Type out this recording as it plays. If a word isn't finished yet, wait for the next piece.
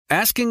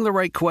Asking the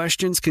right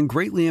questions can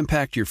greatly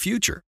impact your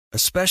future,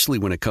 especially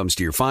when it comes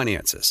to your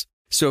finances.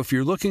 So if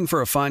you're looking for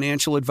a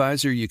financial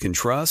advisor you can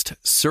trust,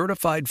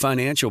 certified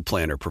financial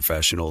planner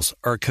professionals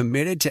are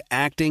committed to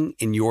acting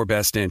in your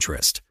best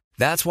interest.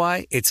 That's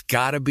why it's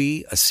got to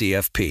be a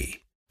CFP.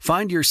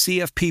 Find your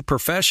CFP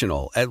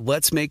professional at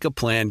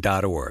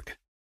letsmakeaplan.org.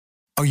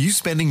 Are you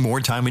spending more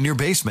time in your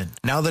basement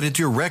now that it's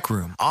your rec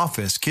room,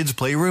 office, kids'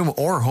 playroom,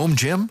 or home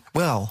gym?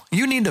 Well,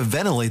 you need to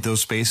ventilate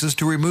those spaces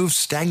to remove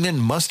stagnant,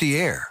 musty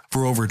air.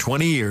 For over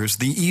 20 years,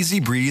 the Easy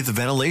Breathe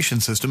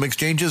ventilation system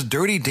exchanges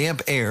dirty,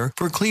 damp air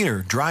for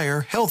cleaner,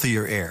 drier,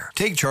 healthier air.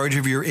 Take charge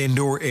of your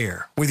indoor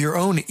air with your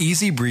own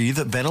Easy Breathe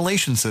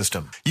ventilation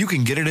system. You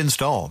can get it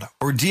installed,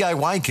 or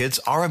DIY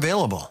kits are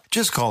available.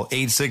 Just call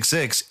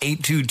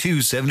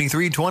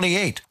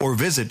 866-822-7328 or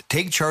visit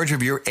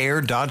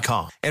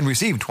takechargeofyourair.com and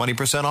receive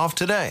 20% off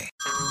today.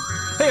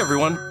 Hey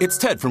everyone, it's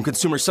Ted from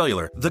Consumer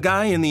Cellular, the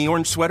guy in the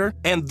orange sweater,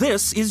 and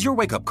this is your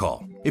wake-up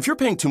call. If you're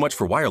paying too much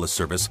for wireless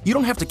service, you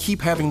don't have to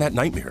keep having that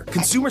nightmare.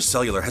 Consumer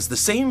Cellular has the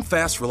same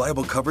fast,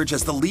 reliable coverage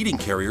as the leading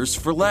carriers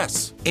for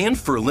less. And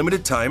for a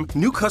limited time,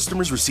 new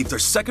customers receive their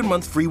second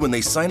month free when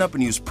they sign up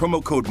and use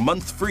promo code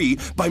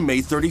MONTHFREE by May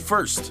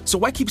 31st. So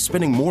why keep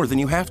spending more than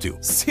you have to?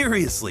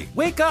 Seriously,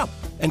 wake up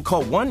and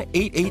call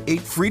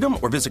 1-888-FREEDOM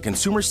or visit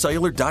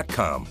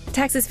consumercellular.com.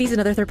 Taxes, fees, and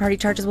other third-party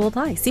charges will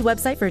apply. See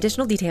website for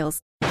additional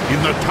details.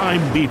 In the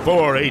time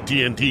before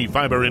AT&T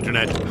Fiber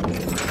Internet.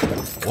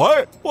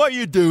 What? What are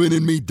you doing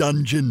in me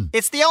dungeon?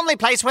 It's the only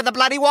place where the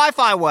bloody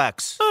Wi-Fi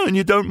works. Oh, and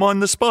you don't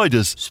mind the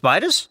spiders?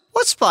 Spiders?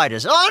 What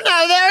spiders? Oh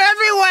no, they're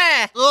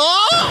everywhere!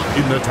 Oh!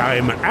 In the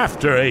time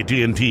after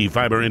AT&T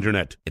Fiber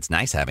Internet. It's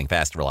nice having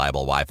fast,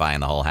 reliable Wi-Fi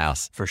in the whole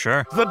house. For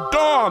sure. The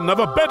dawn of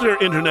a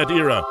better internet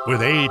era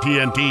with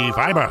AT&T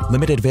Fiber.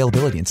 Limited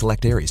availability in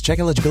select areas. Check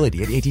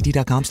eligibility at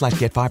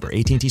att.com/getfiber.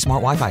 AT&T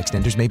Smart Wi-Fi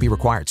extenders may be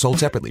required. Sold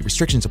separately.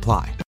 Restrictions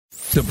apply.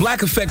 The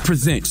Black Effect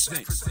Presents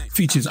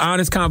features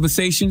honest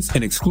conversations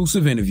and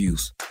exclusive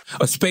interviews.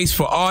 A space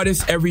for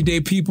artists, everyday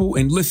people,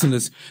 and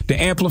listeners to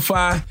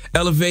amplify,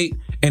 elevate,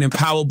 and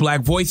empower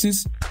Black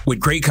voices with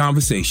great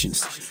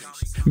conversations.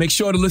 Make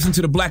sure to listen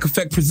to the Black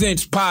Effect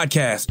Presents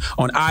podcast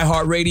on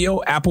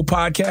iHeartRadio, Apple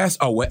Podcasts,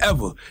 or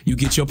wherever you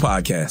get your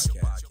podcasts.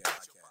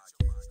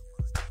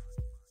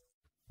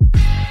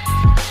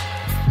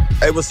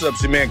 Hey, what's up?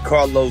 It's your man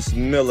Carlos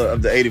Miller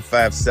of the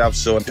 85 South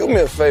Show. And do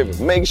me a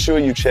favor, make sure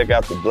you check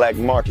out The Black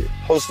Market,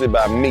 hosted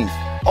by me,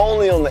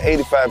 only on the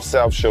 85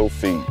 South Show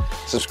feed.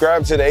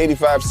 Subscribe to the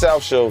 85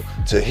 South Show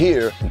to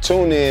hear and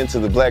tune in to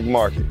The Black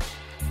Market.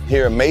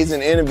 Hear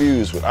amazing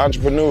interviews with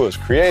entrepreneurs,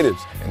 creatives,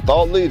 and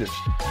thought leaders,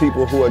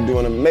 people who are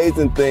doing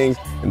amazing things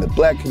in the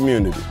Black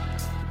community.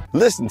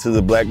 Listen to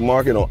The Black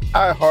Market on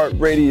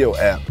iHeartRadio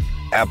app,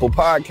 Apple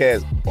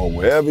Podcasts, or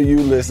wherever you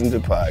listen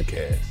to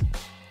podcasts.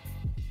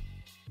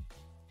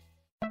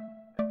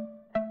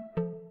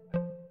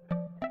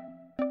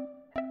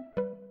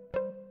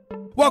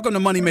 Welcome to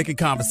Money Making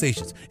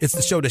Conversations. It's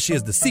the show that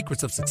shares the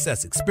secrets of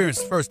success,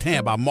 experienced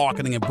firsthand by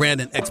marketing and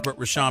branding expert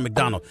Rushion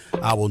McDonald.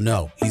 I will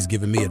know he's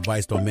given me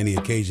advice on many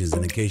occasions,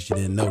 and in case you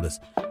didn't notice,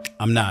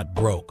 I'm not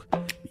broke.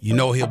 You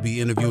know he'll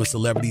be interviewing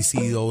celebrity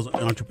CEOs,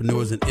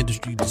 entrepreneurs, and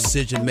industry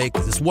decision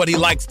makers. It's what he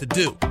likes to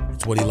do.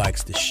 It's what he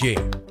likes to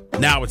share.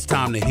 Now it's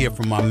time to hear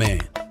from my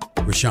man,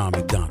 Rushion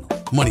McDonald.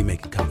 Money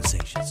Making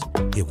Conversations.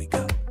 Here we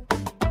go.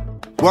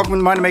 Welcome to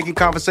Money Making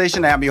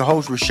Conversation. I'm your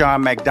host,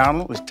 Rushion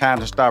McDonald. It's time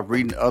to stop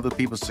reading other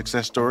people's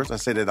success stories. I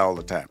say that all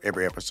the time,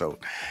 every episode.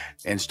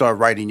 And start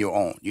writing your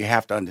own. You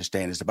have to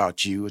understand it's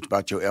about you. It's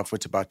about your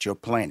efforts, about your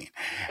planning.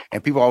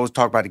 And people always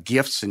talk about the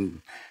gifts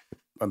and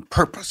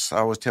purpose. I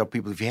always tell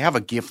people, if you have a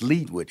gift,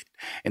 lead with it.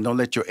 And don't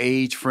let your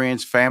age,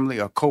 friends,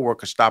 family, or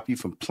coworkers stop you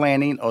from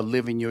planning or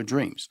living your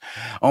dreams.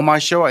 On my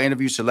show, I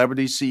interview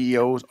celebrities,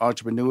 CEOs,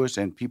 entrepreneurs,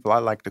 and people I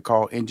like to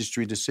call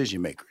industry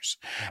decision makers.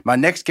 My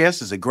next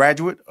guest is a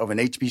graduate of an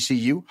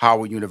HBCU,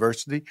 Howard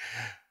University,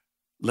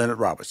 Leonard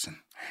Robinson.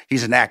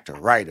 He's an actor,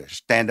 writer,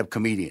 stand-up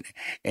comedian,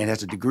 and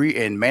has a degree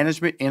in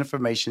management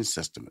information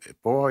system.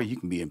 Boy, you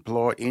can be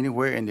employed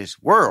anywhere in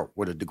this world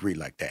with a degree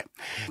like that.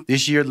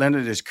 This year,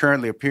 Leonard is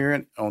currently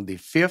appearing on the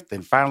 5th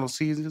and final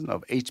season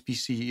of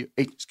HBO's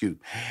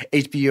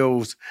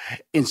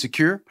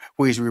Insecure,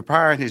 where he's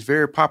reprising his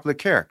very popular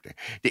character.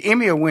 The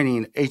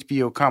Emmy-winning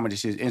HBO comedy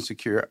series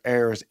Insecure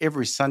airs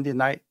every Sunday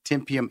night,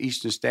 10 p.m.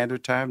 Eastern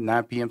Standard Time,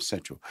 9 p.m.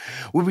 Central.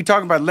 We'll be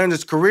talking about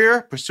Leonard's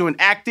career, pursuing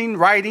acting,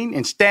 writing,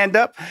 and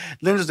stand-up.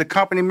 Leonard is a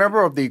company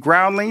member of the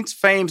Groundlings,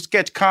 famed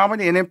sketch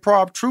comedy and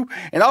improv troupe,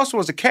 and also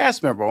was a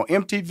cast member on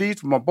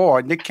MTV's My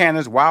Boy, Nick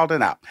Cannon's Wild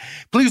 'N Out.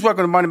 Please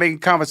welcome to Money Making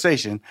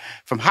Conversation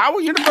from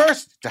Howard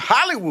University to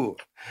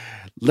Hollywood,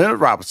 Leonard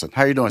Robinson.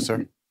 How you doing,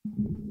 sir?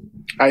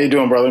 How you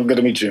doing, brother? Good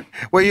to meet you.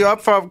 Well, you're up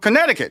from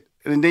Connecticut,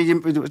 and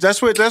then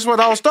that's what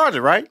all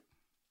started, right?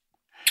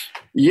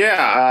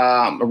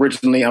 Yeah,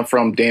 originally I'm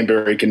from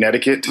Danbury,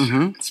 Connecticut.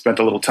 Mm-hmm. Spent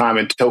a little time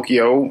in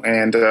Tokyo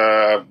and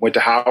went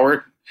to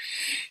Howard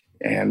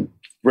and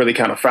really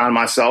kind of found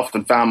myself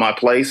and found my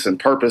place and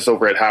purpose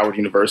over at Howard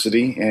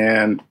University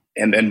and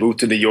then moved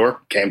to New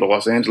York, came to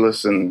Los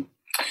Angeles, and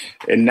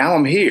And now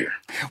I'm here.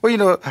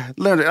 Well,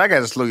 Leonard, I got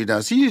to slow you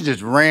down. See, you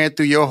just ran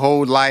through your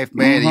whole life,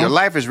 man. Your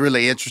life is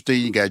really interesting.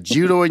 You got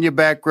judo in your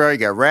background.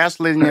 You got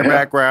wrestling in your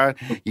background.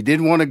 You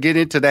didn't want to get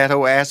into that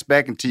whole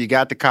aspect until you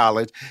got to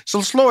college.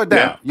 So slow it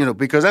down,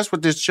 because that's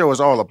what this show is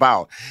all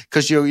about.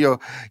 Because your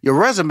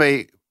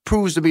resume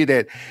proves to me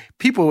that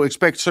people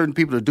expect certain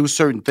people to do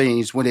certain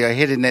things when they are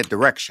heading that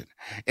direction.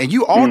 And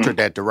you altered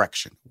that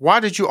direction. Why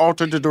did you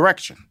alter the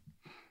direction?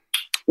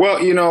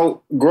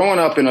 Well, growing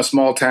up in a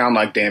small town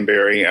like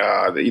Danbury,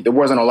 there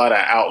wasn't a lot of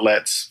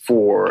outlets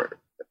for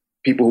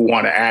people who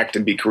want to act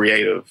and be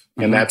creative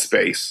in that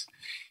space.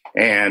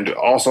 And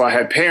also I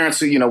had parents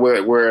who,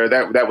 where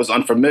that was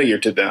unfamiliar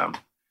to them.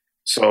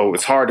 So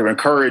it's hard to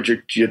encourage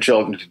your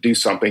children to do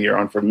something you're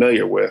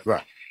unfamiliar with.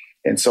 Right.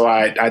 And so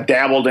I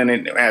dabbled in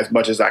it as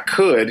much as I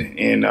could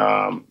in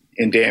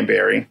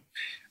Danbury.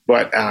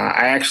 But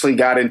I actually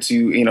got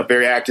into,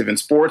 very active in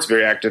sports,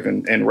 very active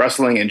in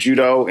wrestling and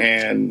judo.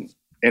 And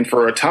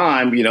for a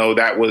time,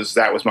 that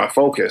was my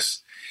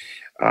focus.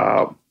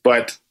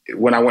 But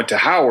when I went to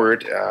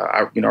Howard,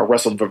 I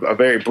wrestled for a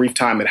very brief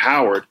time at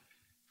Howard.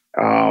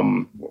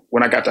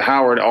 When I got to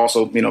Howard, I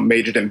also,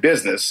 majored in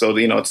business. So,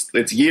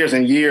 it's years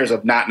and years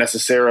of not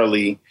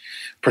necessarily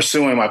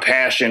pursuing my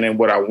passion and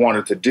what I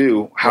wanted to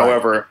do. Right.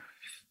 However,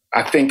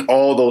 I think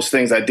all those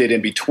things I did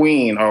in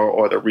between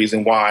are the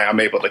reason why I'm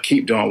able to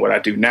keep doing what I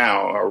do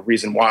now, or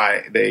reason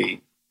why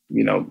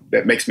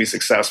that makes me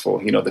successful.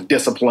 The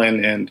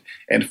discipline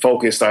and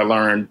focus I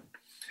learned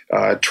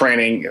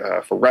training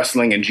for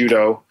wrestling and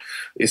judo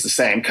is the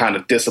same kind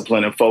of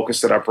discipline and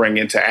focus that I bring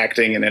into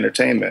acting and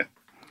entertainment.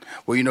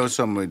 Well,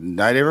 something,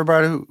 not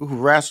everybody who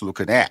wrestles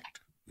can act.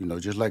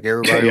 Just like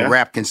everybody who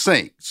rap can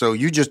sing. So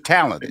you just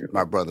talented,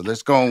 my brother.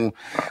 Let's go.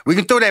 We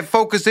can throw that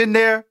focus in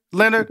there,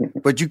 Leonard,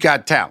 but you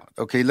got talent.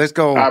 Okay, let's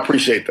go. I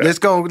appreciate that. Let's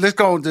go.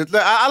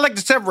 I like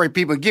to separate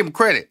people and give them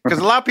credit, because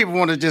a lot of people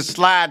want to just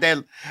slide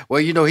that.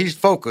 Well, he's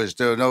focused.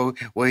 He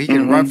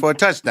can run for a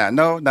touchdown.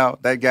 No,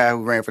 that guy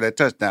who ran for that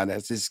touchdown,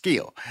 that's his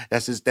skill.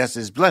 That's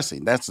his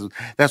blessing. That's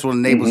what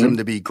enables him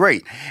to be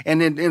great.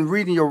 And in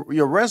reading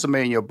your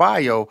resume and your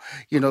bio,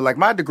 like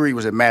my degree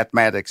was in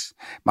mathematics.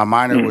 My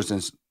minor was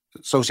in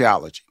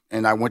sociology.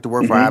 And I went to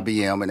work for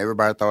IBM, and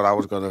everybody thought I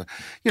was going to,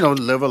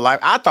 live a life.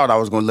 I thought I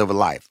was going to live a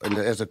life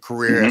as a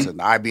career as an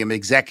IBM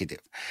executive.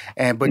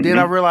 But then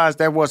I realized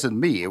that wasn't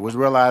me. It was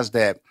realized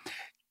that,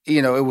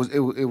 it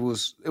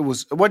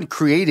wasn't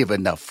creative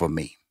enough for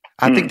me.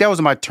 I think that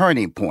was my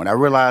turning point. I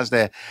realized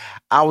that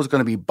I was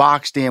going to be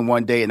boxed in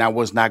one day, and I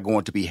was not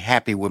going to be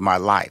happy with my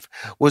life.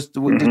 Was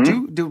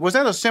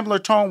that a similar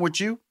tone with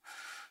you?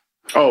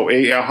 Oh,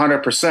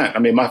 100%. I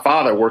mean, my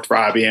father worked for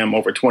IBM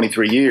over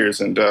 23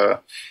 years, and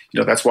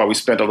that's why we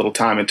spent a little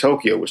time in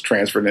Tokyo. Was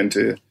transferred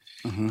to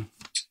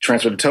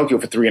Tokyo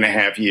for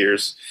 3.5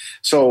 years.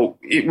 So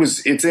it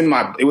was in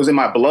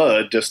my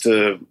blood just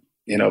to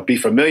be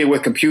familiar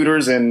with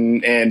computers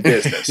and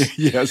business.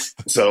 Yes.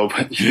 So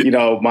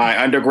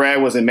my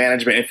undergrad was in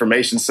management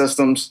information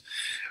systems.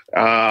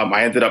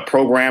 I ended up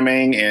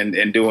programming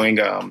and doing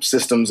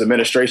systems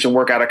administration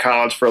work out of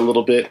college for a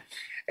little bit.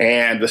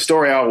 And the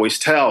story I always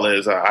tell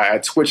is I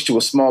had switched to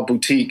a small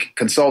boutique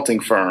consulting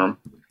firm,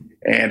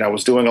 and I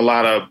was doing a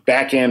lot of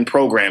back-end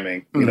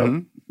programming,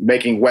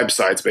 making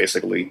websites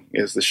basically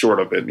is the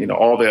short of it.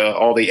 All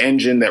the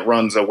engine that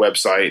runs a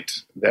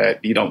website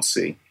that you don't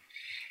see,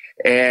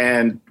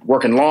 and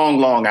working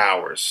long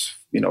hours.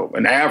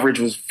 An average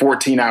was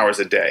 14 hours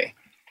a day.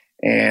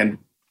 And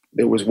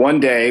there was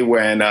one day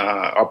when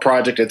our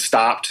project had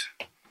stopped,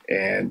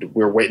 and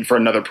we were waiting for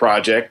another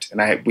project,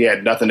 and we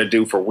had nothing to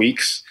do for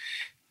weeks.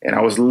 And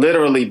I was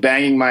literally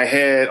banging my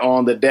head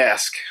on the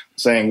desk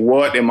saying,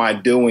 what am I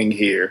doing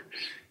here?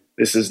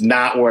 This is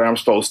not where I'm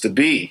supposed to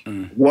be.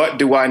 What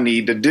do I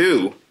need to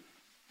do?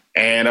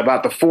 And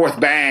about the fourth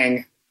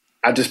bang,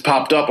 I just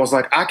popped up. I was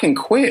like, I can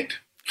quit.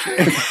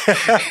 And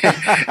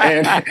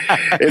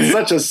it's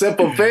such a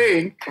simple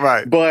thing.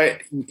 Right.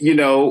 But,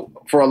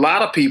 for a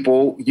lot of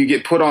people, you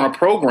get put on a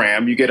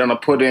program, you get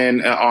put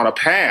in on a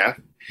path,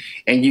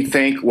 and you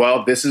think,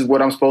 well, this is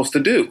what I'm supposed to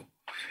do.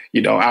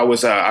 I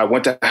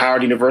went to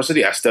Howard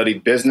University. I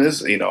studied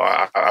business.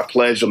 I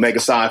pledged Omega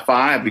Psi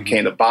Phi. I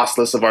became the boss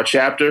list of our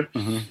chapter.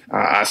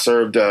 I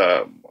served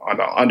on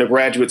the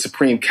undergraduate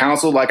Supreme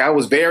Council. Like I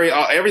was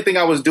everything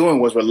I was doing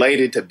was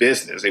related to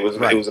business. It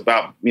was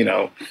about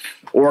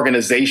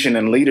organization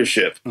and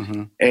leadership,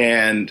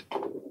 and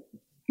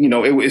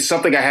it was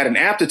something I had an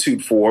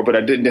aptitude for, but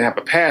I didn't have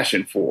a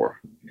passion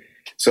for.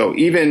 So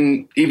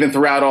even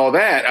throughout all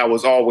that, I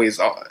was always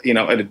in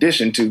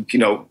addition to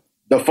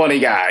the funny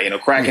guy,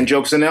 cracking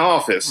jokes in the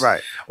office.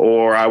 Right.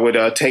 Or I would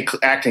take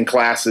acting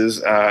classes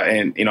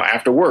and,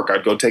 after work,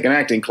 I'd go take an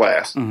acting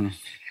class.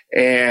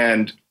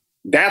 And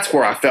that's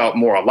where I felt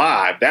more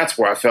alive. That's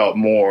where I felt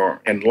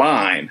more in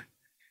line.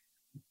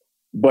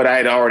 But I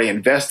had already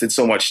invested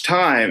so much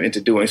time into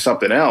doing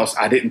something else.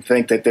 I didn't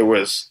think that there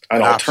was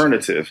an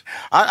alternative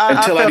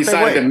until I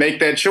decided to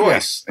make that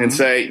choice and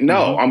say,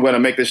 no, I'm going to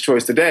make this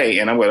choice today.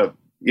 And I'm going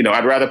to,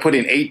 I'd rather put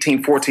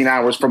in 14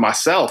 hours for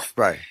myself.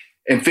 Right.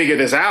 and figure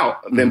this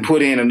out than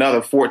put in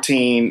another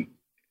 14,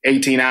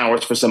 18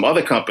 hours for some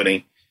other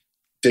company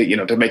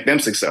to make them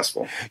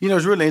successful.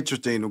 It's really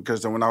interesting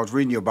because when I was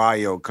reading your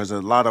bio, because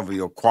a lot of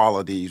your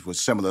qualities were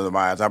similar to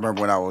mine. I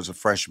remember when I was a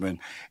freshman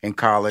in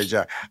college,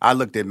 I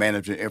looked at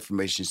management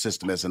information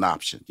system as an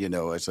option.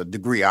 It's a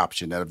degree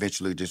option that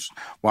eventually just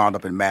wound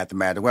up in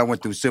mathematics. Well, I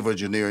went through civil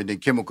engineering, then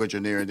chemical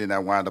engineering, then I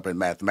wound up in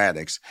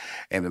mathematics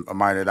and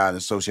minored out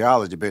in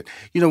sociology. But,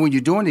 when you're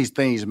doing these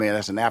things, man,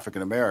 as an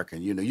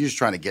African-American, you're just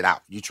trying to get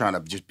out. You're trying to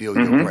just build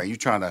your brain. You're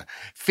trying to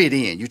fit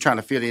in. You're trying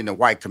to fit in the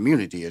white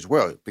community as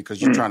well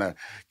because you're trying to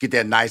get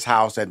that nice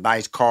house, that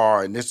nice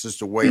car, and this is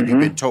the way you've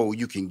been told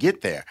you can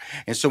get there.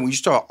 And so when you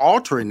start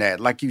altering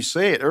that, like you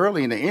said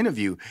early in the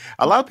interview,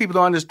 a lot of people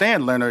don't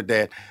understand, Leonard,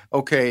 that,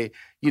 okay,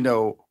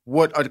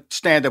 what a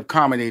stand-up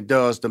comedy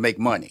does to make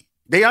money.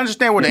 They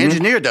understand what an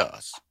engineer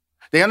does.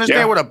 They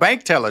understand what a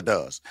bank teller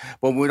does.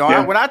 But when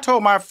I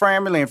told my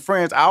family and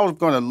friends I was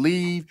going to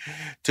leave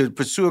to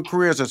pursue a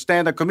career as a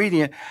stand-up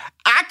comedian,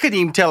 I couldn't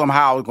even tell them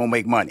how I was going to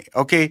make money,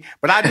 okay?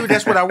 But I knew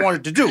that's what I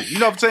wanted to do. You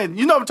know what I'm saying?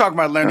 You know what I'm talking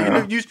about,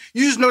 Leonard. You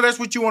just know that's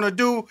what you want to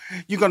do.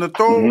 You're going to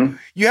throw,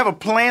 you have a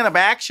plan of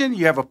action.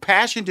 You have a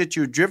passion that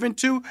you're driven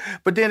to.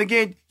 But then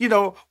again,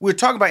 we're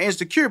talking about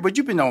insecure, but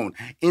you've been on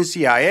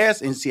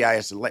NCIS,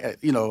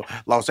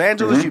 Los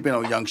Angeles. You've been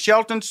on Young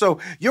Shelton. So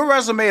your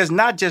resume is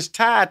not just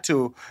tied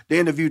to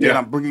the interview that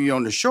I'm bringing you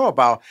on the show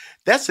about.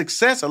 That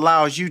success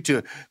allows you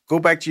to go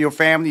back to your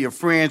family, your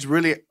friends,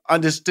 really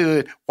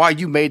understood why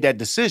you made that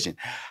decision.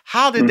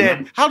 How did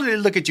how did they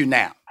look at you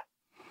now?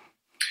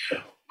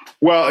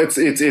 Well,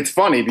 it's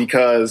funny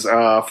because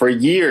for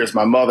years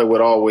my mother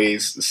would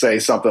always say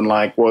something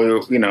like,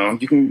 well,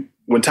 you can,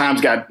 when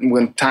times got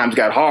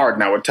hard,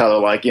 and I would tell her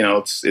like,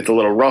 it's a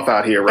little rough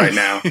out here right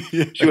now.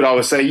 She would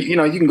always say, you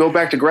can go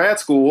back to grad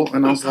school.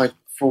 And I was like,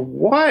 for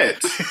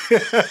what?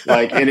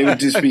 And it would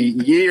just be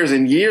years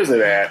and years of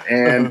that.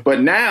 And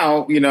but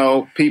now,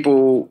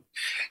 people,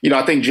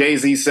 I think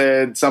Jay-Z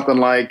said something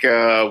like,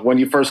 when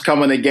you first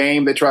come in the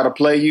game, they try to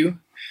play you.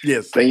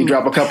 Yes. Then you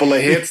drop a couple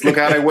of hits. Look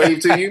how they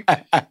wave to you.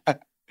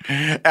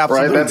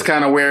 Absolutely. Right. That's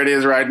kind of where it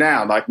is right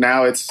now. Like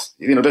now it's,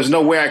 there's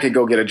no way I could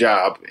go get a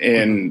job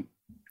in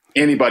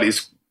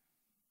anybody's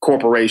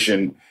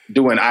corporation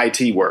doing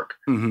IT work.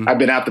 I've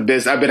been out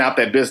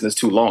that business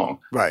too long.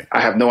 Right. I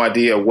have no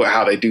idea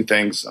how they do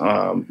things,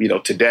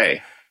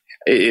 today.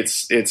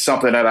 It's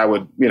something that I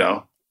would,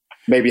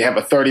 maybe have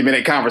a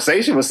 30-minute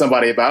conversation with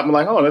somebody about. I'm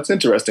like, oh, that's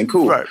interesting.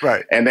 Cool.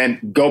 Right. And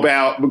then go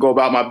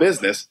about my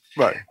business.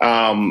 Right.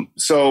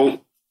 So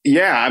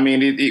yeah, I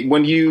mean,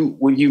 when you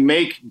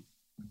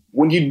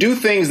do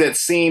things that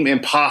seem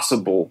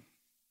impossible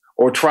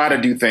or try to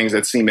do things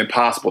that seem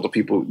impossible to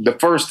people, the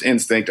first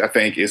instinct, I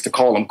think, is to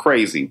call them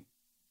crazy.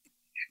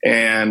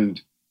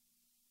 And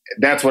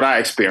that's what I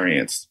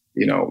experienced.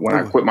 When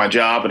I quit my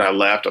job and I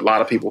left, a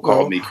lot of people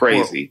called me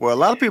crazy. Well, a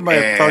lot of people might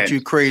have thought you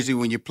crazy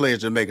when you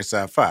played Jamaica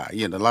Sci-Fi.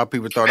 A lot of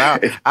people thought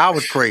I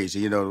was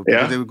crazy,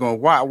 because they were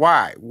going,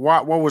 why?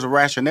 What was the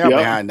rationale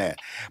behind that?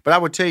 But I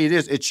would tell you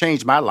this, it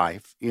changed my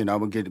life. I'm going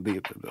to get to be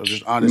a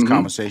just honest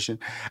conversation.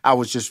 I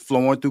was just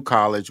flowing through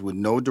college with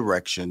no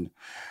direction.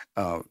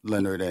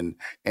 Leonard, and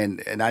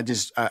I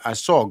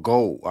saw a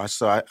goal.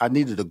 I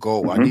needed a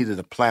goal. I needed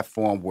a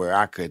platform where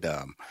I could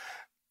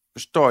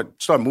start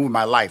moving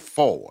my life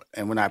forward.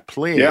 And when I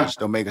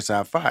pledged Omega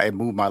Sci-Fi, it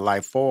moved my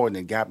life forward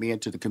and got me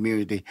into the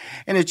community,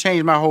 and it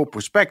changed my whole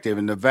perspective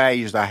and the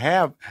values I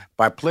have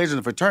by pledging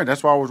the fraternity.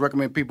 That's why I always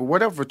recommend people,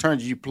 whatever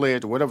fraternity you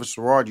pledge or whatever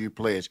sorority you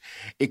pledge,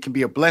 it can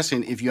be a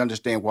blessing if you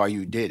understand why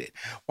you did it.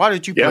 Why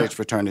did you pledge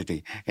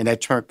fraternity? And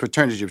that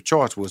fraternity of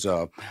choice was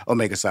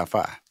Omega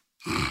Sci-Fi.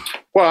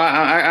 Well,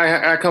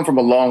 I come from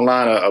a long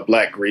line of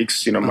Black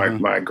Greeks.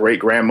 My great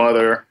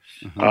grandmother,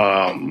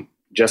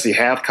 Jessie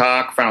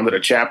Hathcock, founded a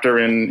chapter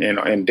in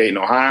Dayton,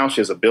 Ohio.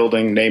 She has a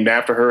building named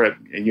after her at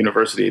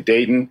University of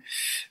Dayton.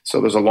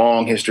 So there's a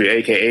long history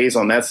of AKAs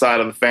on that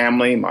side of the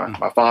family.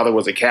 My father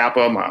was a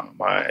Kappa.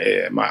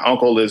 My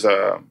uncle is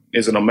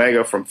an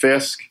Omega from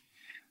Fisk,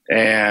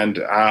 and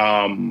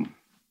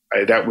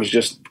that was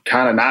just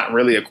kind of not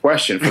really a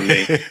question for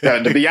me.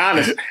 To be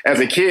honest, as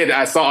a kid,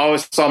 I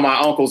always saw my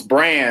uncle's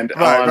brand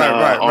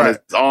on his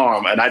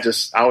arm, and I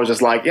was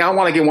just like, I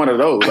want to get one of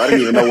those. I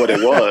didn't even know what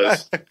it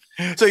was.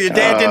 So your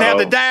dad didn't have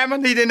the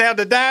diamond? He didn't have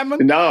the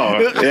diamond? No.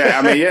 Yeah,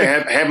 I mean,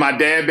 had my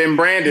dad been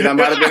branded, I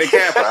might have been a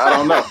Kappa. I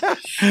don't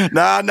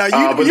know.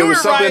 No, you were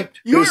right.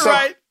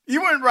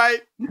 You weren't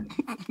right.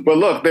 But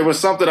look, there was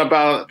something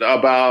about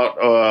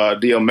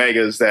the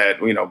Omegas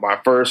that, my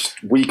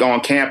first week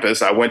on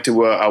campus, I went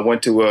to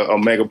a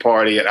Omega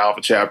party at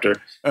Alpha Chapter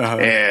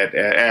and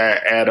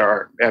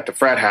at the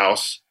frat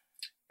house,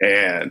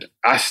 and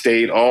I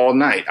stayed all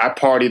night. I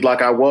partied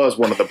like I was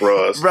one of the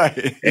bros.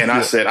 Right. And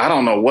I said, I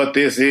don't know what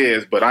this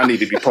is, but I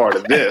need to be part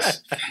of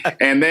this.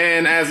 And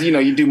then as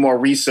you do more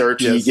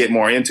research and you get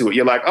more into it,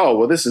 you're like, oh,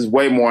 well, this is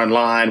way more in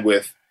line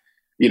with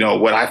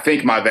what I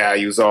think my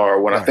values are,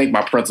 what I think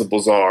my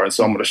principles are. And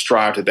so I'm going to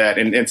strive to that.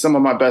 And some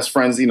of my best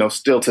friends,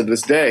 still to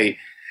this day,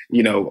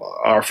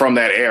 are from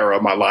that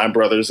era, my line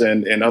brothers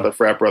and other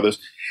frat brothers.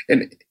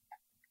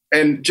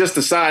 And just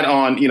aside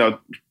on,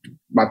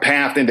 my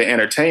path into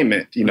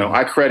entertainment,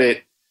 I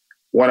credit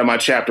one of my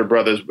chapter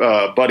brothers,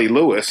 Buddy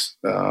Lewis,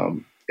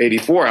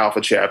 84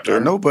 Alpha chapter. I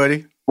know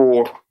Buddy.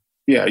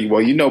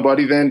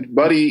 Buddy then.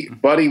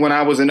 Buddy, when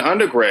I was in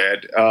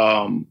undergrad,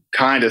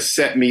 kind of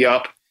set me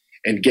up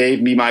and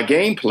gave me my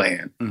game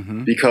plan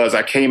because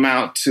I came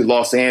out to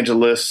Los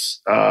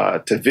Angeles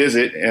to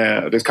visit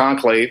this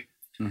conclave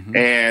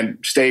and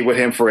stayed with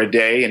him for a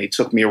day. And he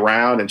took me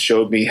around and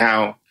showed me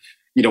how,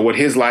 what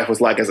his life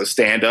was like as a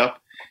stand-up.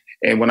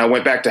 And when I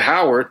went back to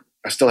Howard,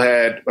 I still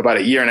had about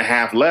a year and a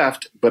half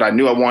left, but I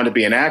knew I wanted to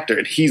be an actor.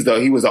 And he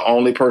was the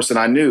only person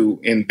I knew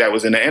that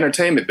was in the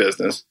entertainment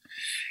business.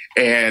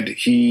 And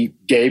he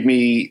gave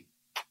me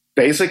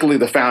basically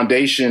the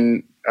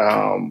foundation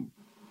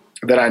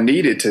that I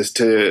needed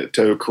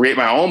to create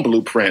my own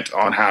blueprint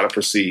on how to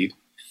proceed.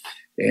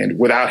 And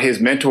without his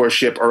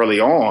mentorship early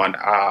on,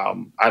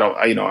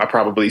 I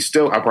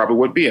probably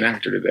would be an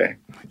actor today.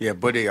 Yeah,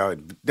 Buddy,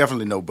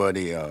 definitely know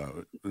Buddy.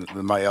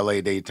 My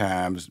LA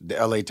Times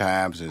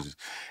is,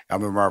 I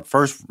remember I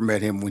first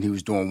met him when he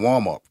was doing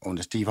Warm Up on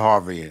the Steve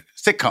Harvey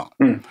sitcom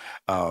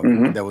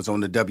that was on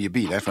the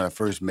WB. That's when I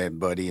first met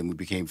Buddy, and we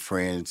became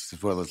friends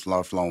as well as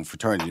lifelong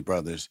fraternity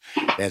brothers.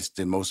 That's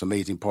the most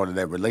amazing part of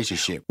that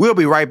relationship. We'll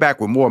be right back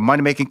with more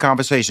money-making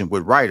conversations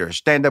with writer,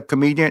 stand-up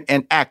comedian,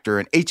 and actor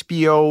in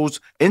HBO's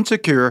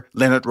Insecure,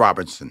 Leonard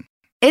Robinson.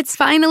 It's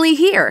finally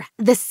here,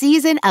 the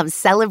season of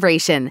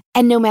celebration.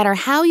 And no matter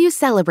how you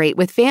celebrate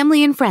with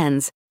family and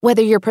friends,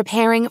 whether you're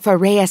preparing for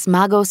Reyes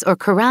Magos or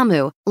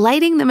Karamu,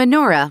 lighting the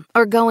menorah,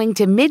 or going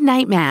to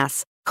midnight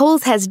mass,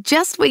 Kohl's has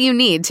just what you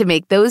need to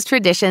make those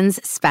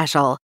traditions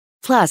special.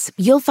 Plus,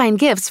 you'll find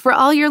gifts for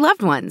all your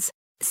loved ones.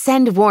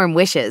 Send warm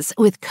wishes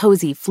with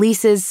cozy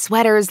fleeces,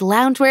 sweaters,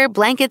 loungewear,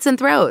 blankets, and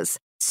throws.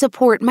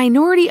 Support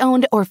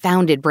minority-owned or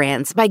founded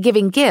brands by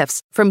giving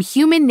gifts from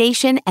Human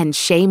Nation and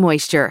Shea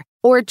Moisture.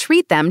 Or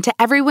treat them to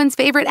everyone's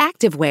favorite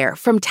activewear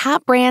from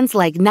top brands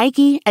like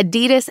Nike,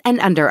 Adidas, and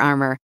Under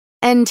Armour.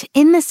 And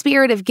in the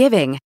spirit of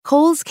giving,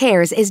 Kohl's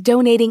Cares is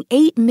donating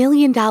 $8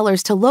 million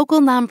to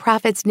local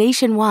nonprofits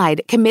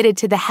nationwide committed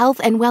to the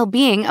health and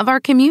well-being of our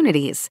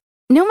communities.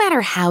 No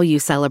matter how you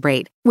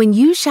celebrate, when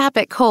you shop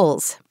at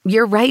Kohl's,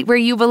 you're right where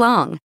you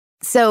belong.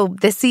 So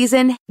this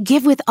season,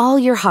 give with all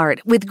your heart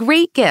with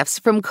great gifts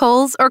from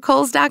Kohl's or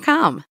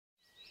Kohls.com.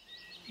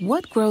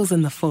 What grows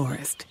in the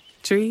forest?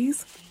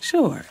 Trees?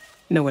 Sure.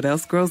 Know what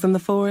else grows in the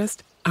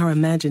forest? Our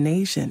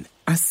imagination,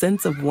 our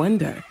sense of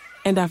wonder,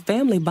 and our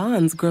family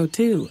bonds grow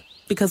too.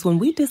 Because when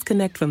we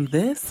disconnect from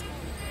this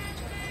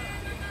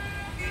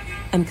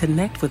and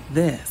connect with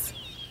this,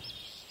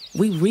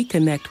 we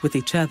reconnect with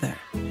each other.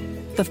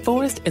 The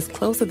forest is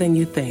closer than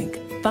you think.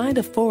 Find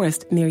a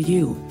forest near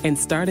you and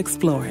start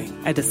exploring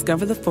at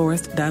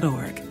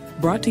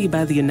discovertheforest.org. Brought to you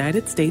by the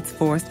United States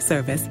Forest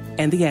Service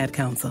and the Ad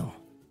Council.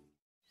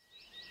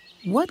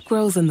 What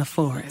grows in the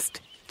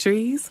forest?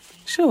 Trees?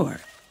 Sure.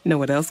 Know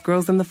what else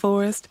grows in the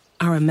forest?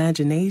 Our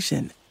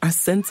imagination, our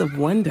sense of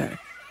wonder,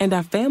 and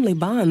our family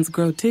bonds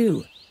grow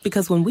too.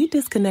 Because when we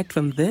disconnect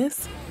from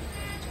this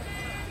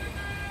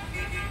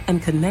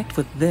and connect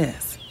with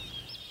this,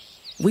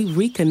 we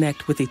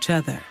reconnect with each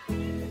other.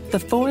 The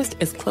forest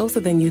is closer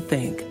than you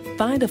think.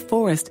 Find a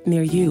forest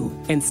near you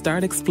and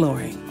start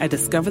exploring at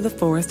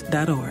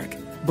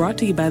discovertheforest.org. Brought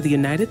to you by the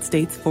United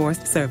States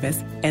Forest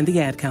Service and the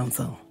Ad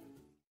Council.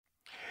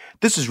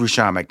 This is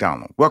Rushion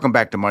McDonald. Welcome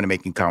back to Money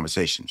Making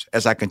Conversations.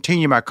 As I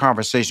continue my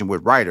conversation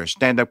with writer,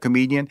 stand-up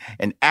comedian,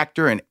 and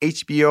actor in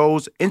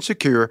HBO's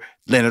Insecure,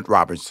 Leonard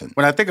Robinson.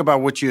 When I think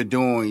about what you're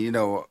doing,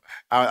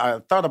 I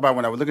thought about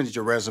when I was looking at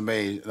your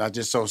resume, and I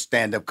just saw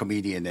stand-up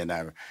comedian, and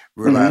I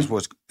realized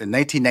in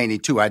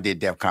 1992 I did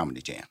Def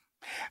Comedy Jam.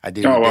 I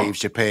did Dave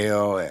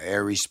Chappelle,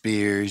 Ari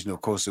Spears. Of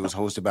course, it was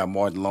hosted by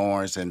Martin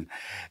Lawrence. And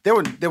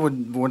when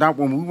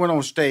we went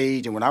on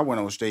stage, and when I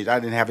went on stage, I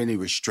didn't have any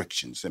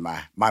restrictions in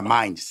my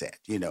mindset,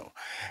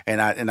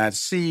 And I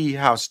see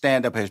how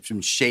stand-up has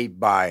been shaped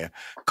by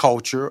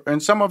culture,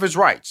 and some of it's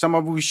right. Some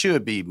of it we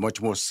should be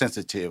much more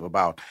sensitive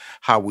about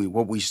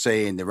what we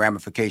say and the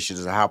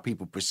ramifications of how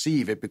people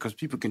perceive it, because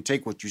people can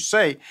take what you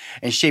say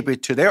and shape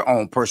it to their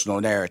own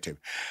personal narrative.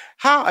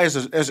 How, as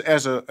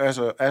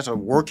a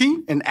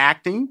working and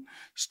acting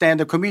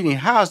stand-up comedian,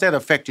 how has that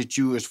affected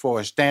you as far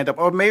as stand-up,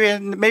 or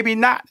maybe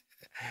not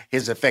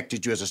has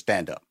affected you as a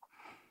stand-up?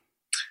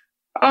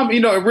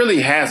 It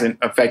really hasn't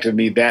affected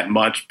me that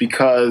much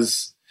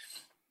because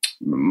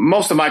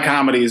most of my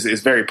comedy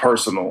is very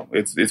personal.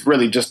 It's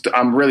really just,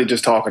 I'm really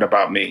just talking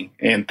about me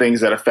and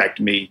things that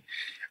affect me.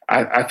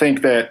 I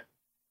think that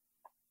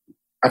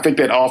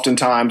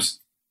oftentimes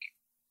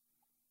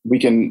we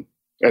can,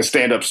 as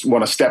stand-ups,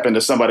 want to step into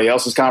somebody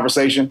else's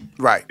conversation,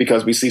 right?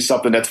 Because we see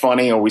something that's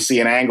funny or we see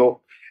an angle.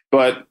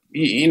 But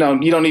you don't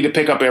need to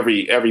pick up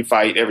every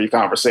fight, every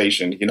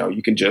conversation.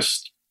 You can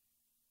just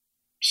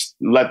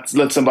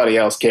let somebody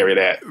else carry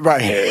that.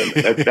 Right.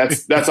 And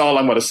that's all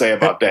I'm going to say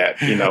about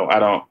that. I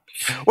don't.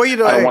 Well, I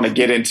don't want to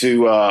get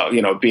into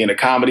being a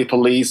comedy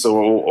police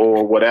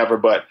or whatever,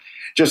 but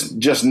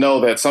just know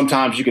that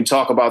sometimes you can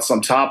talk about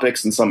some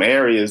topics in some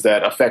areas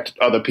that affect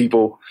other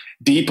people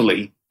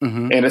deeply,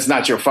 and it's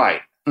not your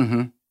fight.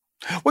 Mm-hmm.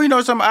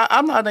 Well,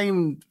 I'm not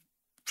even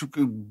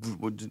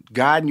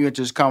guiding you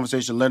into this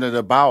conversation, Leonard,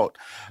 about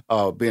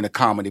being a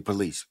comedy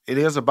police. It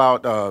is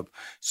about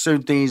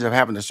certain things of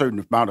having a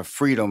certain amount of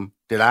freedom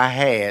that I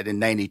had in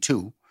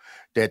 '92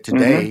 that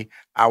today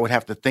I would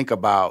have to think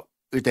about.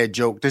 Is that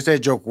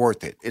joke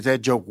worth it? Is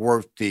that joke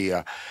worth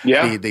the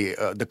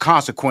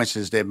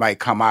consequences that might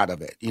come out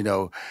of it?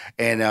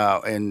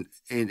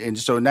 And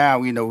so now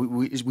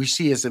we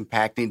see it's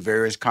impacting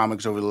various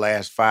comics over the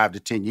last 5 to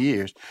 10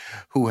 years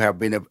who have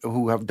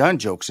done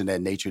jokes in that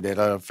nature that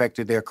have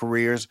affected their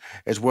careers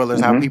as well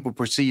as how people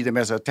perceive them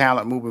as a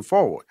talent moving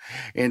forward.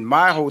 And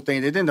my whole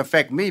thing, it didn't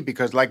affect me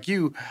because, like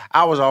you,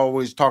 I was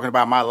always talking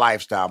about my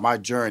lifestyle, my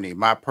journey,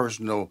 my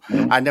personal.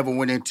 I never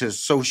went into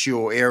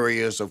social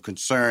areas of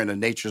concern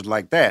and natures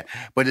like that.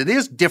 But it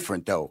is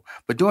different though.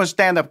 But doing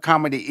stand-up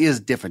comedy is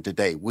different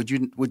today. Would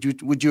you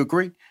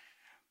agree?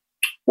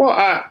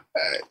 Well,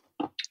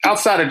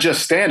 outside of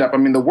just stand-up, I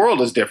mean, the world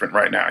is different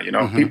right now.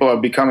 People are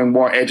becoming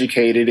more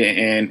educated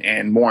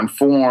and more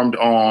informed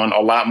on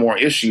a lot more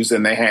issues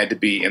than they had to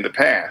be in the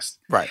past.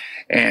 Right.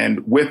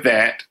 And with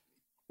that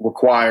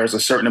requires a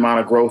certain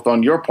amount of growth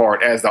on your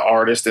part as the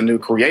artist and new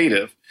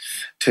creative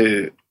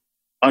to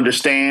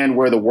understand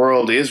where the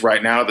world is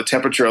right now, the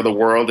temperature of the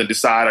world, and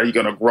decide, are you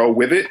going to grow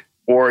with it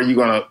or are you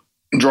going to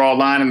draw a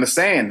line in the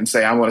sand and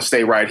say, I'm going to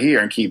stay right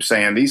here and keep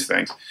saying these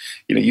things?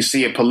 You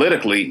see it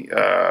politically,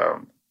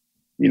 the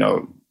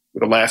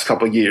last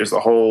couple of years,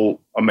 the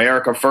whole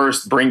America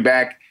First, bring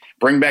back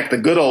the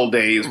good old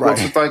days. Right.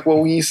 Well, it's like, well,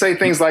 when you say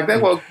things like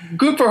that, well,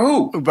 good for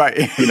who?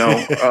 Right.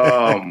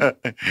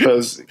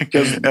 Because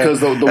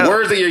the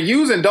words that you're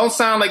using don't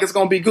sound like it's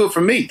going to be good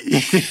for me.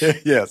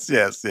 Yes.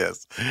 The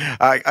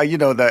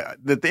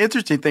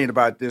interesting thing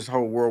about this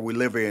whole world we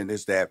live in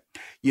is that,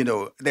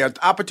 there are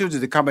opportunities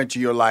to come into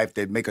your life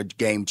that make a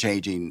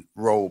game-changing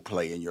role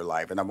play in your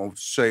life. And I'm going to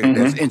say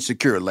that's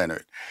Insecure,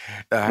 Leonard.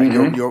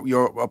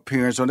 Your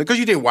appearance on it, because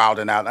you did Wild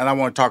 'N Out, and I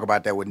want to talk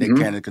about that with Nick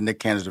Cannon, because Nick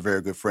Cannon is a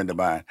very good friend of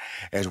mine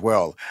as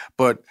well.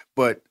 But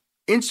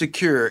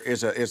Insecure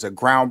is a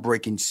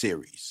groundbreaking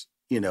series.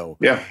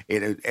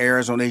 It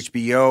airs on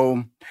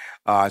HBO.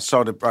 I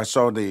saw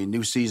the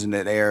new season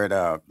that aired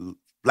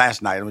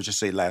last night. Let's just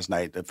say last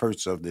night, the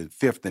first of the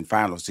 5th and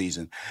final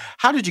season.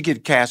 How did you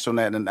get cast on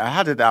that, and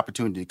how did the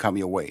opportunity come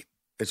your way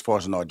as far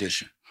as an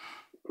audition?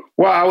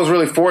 Well, I was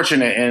really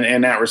fortunate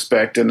in that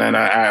respect, and then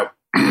I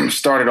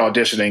started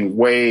auditioning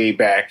way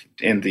back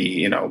in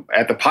the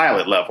at the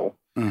pilot level,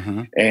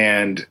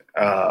 and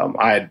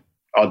I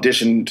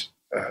auditioned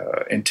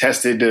and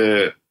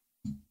tested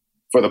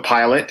for the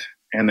pilot,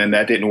 and then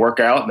that didn't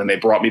work out. And then they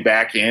brought me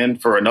back in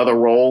for another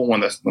role when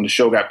the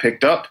show got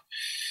picked up,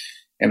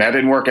 and that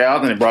didn't work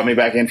out. And they brought me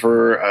back in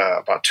for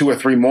about 2 or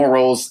 3 more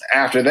roles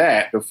after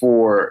that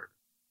before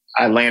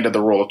I landed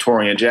the role of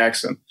Torian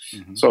Jackson.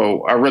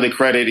 So I really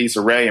credit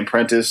Issa Rae and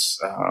Prentice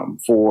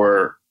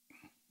for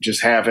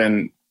just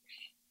having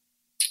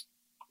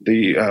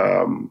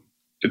the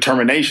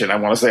determination, I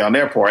want to say, on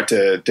their part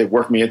to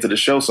work me into the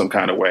show some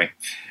kind of way.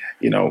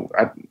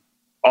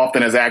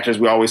 Often as actors,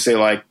 we always say,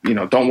 like,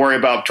 don't worry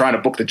about trying to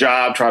book the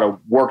job, try to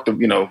book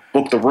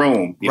the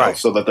room, right,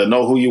 so that they'll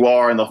know who you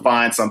are and they'll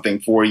find something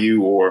for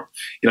you, or,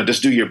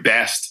 just do your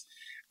best.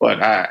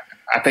 But I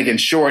think in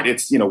short,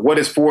 it's, what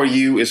is for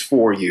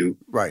you.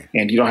 Right.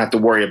 And you don't have to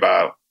worry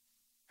about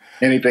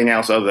anything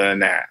else other than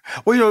that.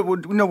 Well,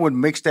 what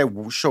makes that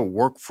show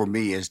work for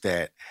me is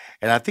that,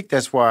 and I think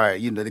that's why,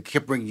 they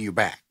kept bringing you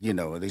back.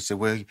 They said,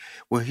 well,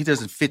 he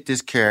doesn't fit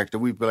this character.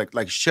 We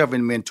like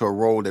shoving him into a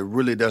role that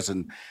really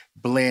doesn't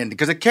blend,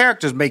 because the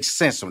characters make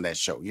sense on that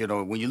show.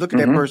 When you look at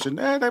that person,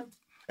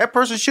 that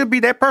person should be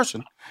that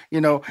person,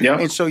 Yeah.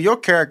 And so your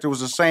character was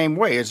the same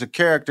way. It's a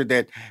character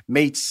that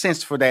made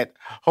sense for that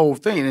whole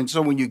thing. And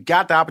so when you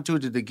got the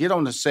opportunity to get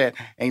on the set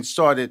and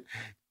started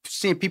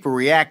seeing people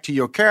react to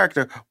your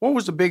character, what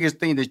was the biggest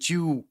thing that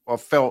you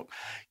felt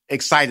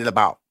excited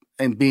about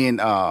and being,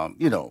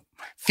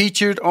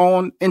 featured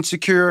on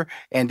Insecure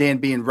and then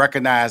being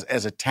recognized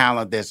as a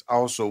talent that's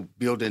also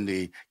building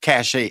the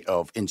cachet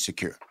of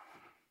Insecure?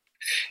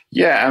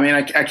 Yeah, I mean,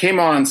 I came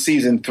on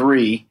season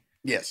 3.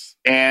 Yes.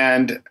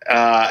 And,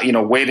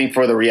 waiting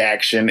for the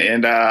reaction.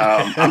 And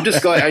I'm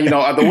just going,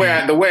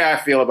 the way I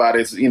feel about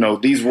it is,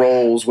 these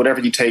roles, whatever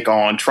you take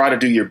on, try to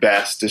do your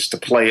best just to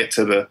play it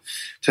to the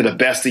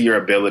best of your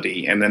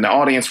ability. And then the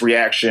audience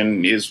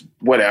reaction is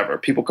whatever.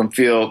 People can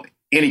feel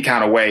any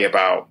kind of way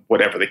about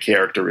whatever the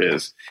character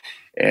is.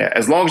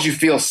 As long as you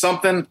feel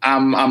something,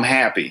 I'm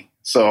happy.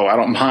 So I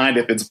don't mind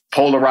if it's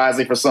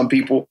polarizing for some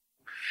people.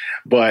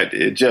 But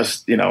it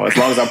just, as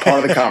long as I'm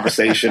part of the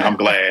conversation, I'm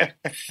glad.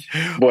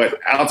 But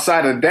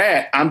outside of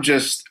that, I'm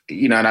just,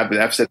 and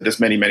I've said this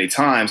many, many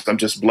times, I'm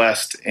just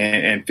blessed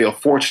and feel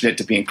fortunate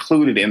to be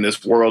included in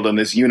this world and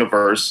this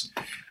universe,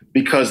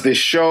 because this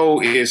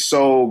show is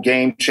so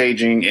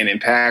game-changing and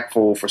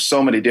impactful for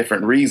so many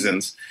different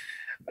reasons,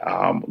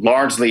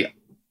 largely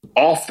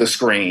off the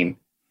screen.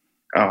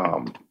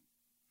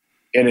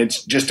 And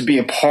it's just to be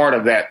a part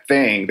of that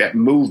thing, that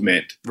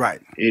movement. Right.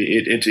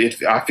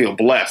 I feel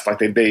blessed. Like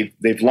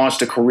they've launched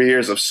the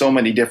careers of so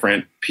many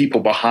different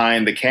people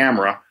behind the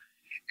camera,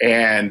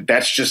 and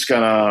that's just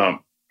gonna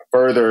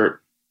further.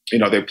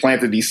 They've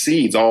planted these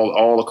seeds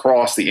all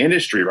across the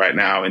industry right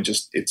now, and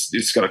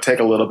it's going to take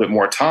a little bit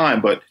more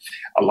time. But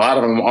a lot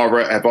of them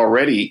have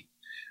already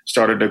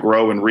started to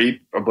grow and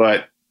reap.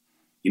 But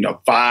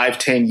 5,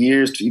 10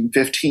 years, even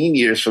 15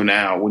 years from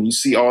now, when you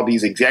see all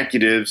these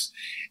executives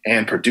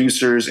and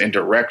producers and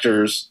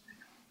directors,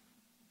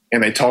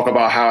 and they talk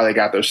about how they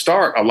got their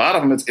start, a lot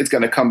of them, it's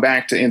going to come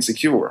back to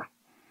Insecure.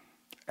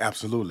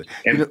 Absolutely.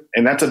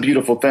 And that's a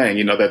beautiful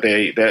thing,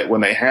 that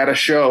when they had a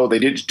show, they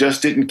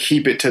didn't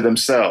keep it to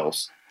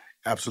themselves.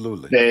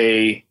 Absolutely.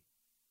 They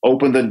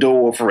opened the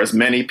door for as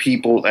many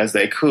people as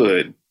they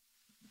could,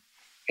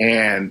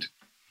 and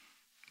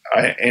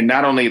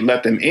not only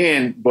let them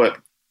in, but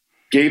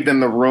gave them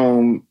the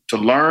room to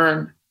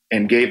learn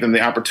and gave them the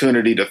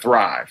opportunity to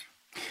thrive.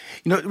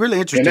 Really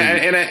interesting.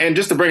 And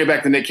just to bring it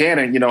back to Nick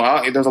Cannon,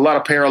 there's a lot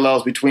of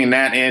parallels between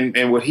that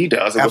and what he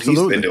does and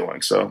Absolutely. what he's been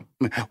doing. So,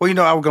 well,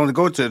 I was going to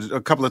go to a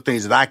couple of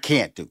things that I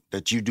can't do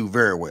that you do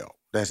very well.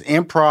 That's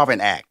improv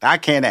and act. I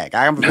can't act.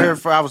 I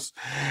was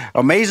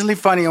amazingly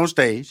funny on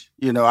stage.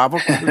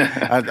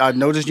 I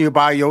noticed in your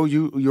bio,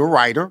 you're a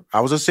writer.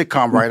 I was a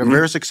sitcom writer,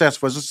 very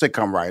successful as a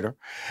sitcom writer.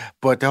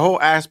 But the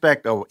whole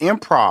aspect of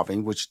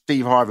improving, which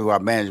Steve Harvey, who I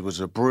managed, was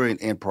a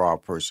brilliant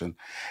improv person.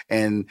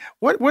 And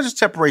what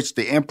separates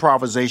the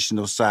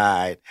improvisational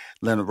side,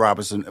 Leonard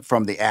Robinson,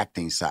 from the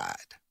acting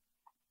side?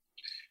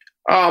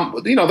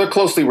 They're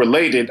closely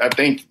related. I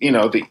think,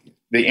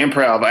 the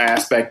improv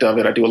aspect of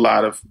it, I do a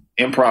lot of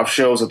improv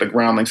shows at the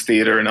Groundlings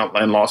Theater in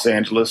Los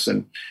Angeles,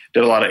 and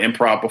did a lot of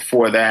improv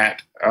before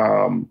that.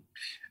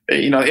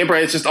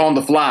 Improv is just on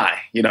the fly.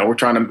 We're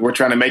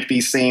trying to make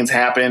these scenes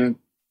happen,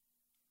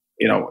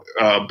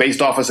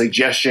 based off a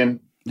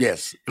suggestion.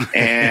 Yes.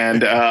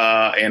 and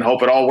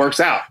hope it all works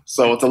out.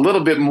 So it's a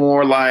little bit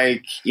more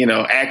like,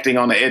 acting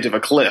on the edge of a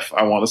cliff,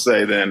 I want to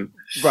say, than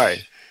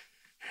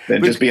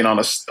just being on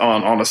a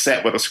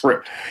set with a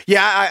script.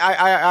 Yeah,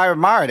 I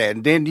admire that.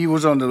 And then you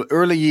was on the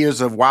early years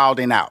of Wild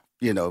 'N Out,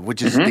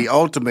 which is the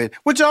ultimate,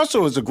 which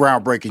also is a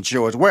groundbreaking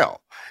show as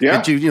well.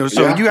 Yeah. You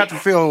have to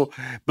feel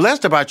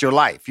blessed about your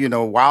life.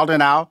 Wild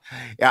 'N Out,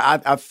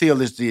 I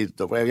feel is we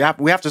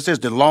have to say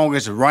it's the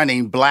longest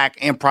running Black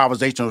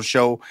improvisational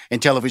show in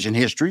television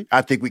history.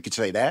 I think we could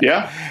say that.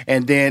 Yeah.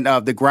 And then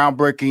the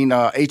groundbreaking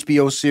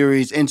HBO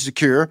series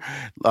Insecure,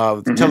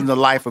 telling the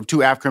life of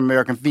two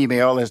African-American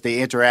females as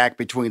they interact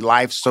between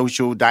life's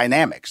social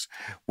dynamics,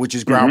 which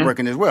is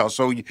groundbreaking as well.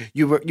 So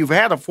you've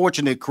had a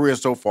fortunate career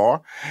so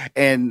far.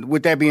 And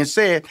with that being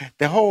said,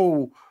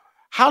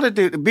 how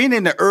did being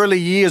in the early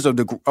years of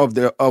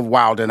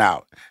Wild 'N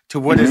Out to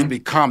what it's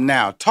become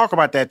now? Talk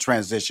about that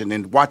transition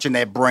and watching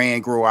that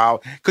brand grow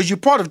out, because you're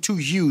part of two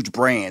huge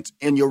brands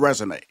in your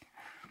resume.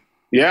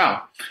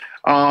 Yeah,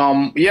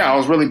 I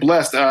was really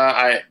blessed. It's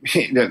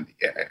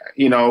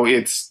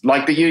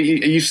like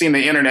you've seen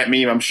the internet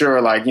meme, I'm sure,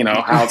 like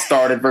how it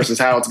started versus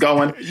how it's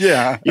going.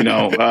 Yeah,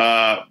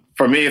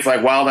 for me, it's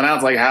like Wild 'N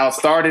Out's like how it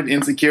started.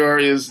 Insecure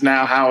is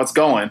now how it's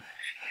going,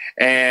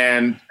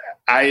 and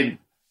I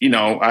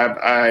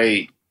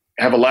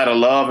have a lot of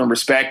love and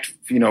respect,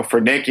 for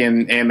Nick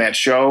and that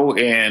show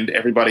and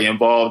everybody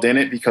involved in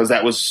it, because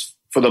that was,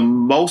 for the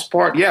most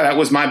part, that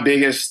was my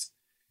biggest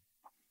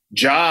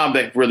job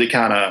that really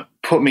kind of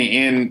put me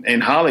in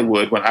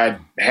Hollywood, when I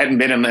hadn't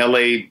been in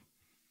LA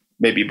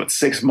maybe but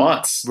 6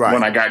 months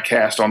when I got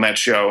cast on that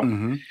show.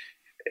 Mm-hmm.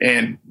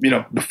 And,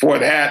 before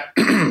that,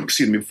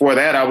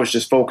 I was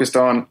just focused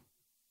on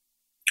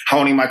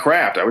honing my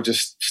craft. I was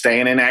just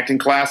staying in acting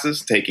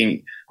classes,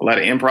 taking a lot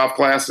of improv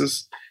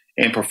classes,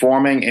 and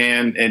performing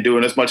and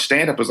doing as much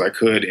stand-up as I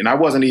could. And I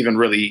wasn't even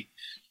really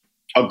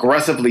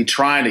aggressively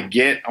trying to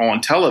get on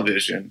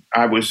television.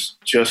 I was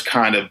just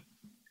kind of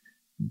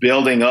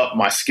building up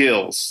my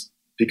skills,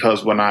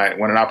 because when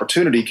an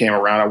opportunity came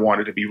around, I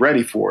wanted to be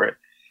ready for it.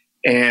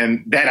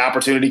 And that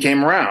opportunity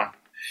came around.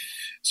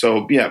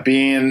 So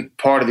being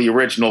part of the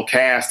original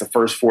cast, the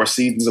first 4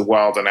 seasons of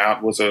Wild 'N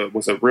Out was a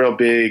real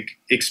big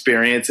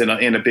experience and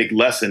a big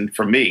lesson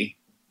for me.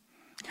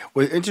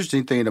 Well, the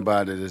interesting thing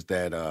about it is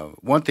that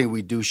one thing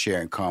we do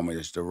share in common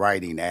is the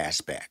writing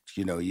aspect.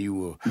 You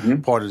were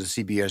part of the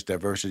CBS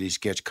Diversity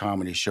Sketch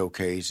Comedy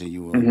Showcase, and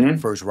you were in the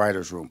first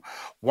writer's room.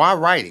 Why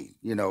writing?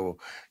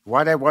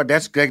 Why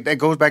that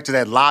goes back to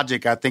that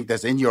logic, I think,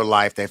 that's in your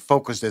life, that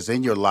focus that's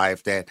in your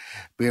life, that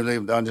being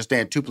able to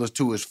understand 2 +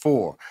 2 is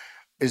 4.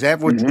 Is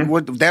that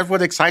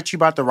what excites you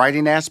about the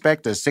writing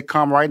aspect, the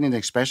sitcom writing,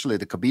 especially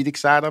the comedic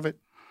side of it?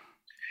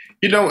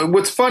 You know,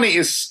 what's funny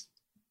is,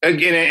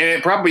 again, and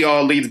it probably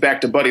all leads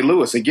back to Buddy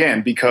Lewis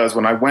again, because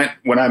when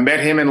I met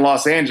him in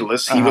Los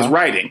Angeles, he was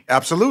writing.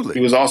 Absolutely. He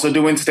was also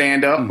doing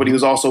stand-up, but he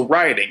was also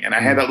writing. And I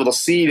had that little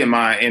seed in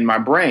my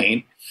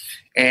brain.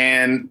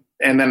 And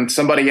then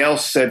somebody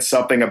else said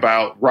something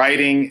about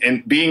writing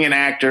and being an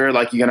actor,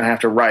 like you're going to have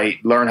to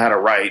learn how to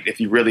write if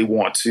you really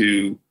want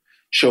to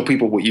show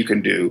people what you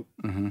can do.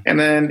 And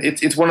then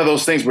it's one of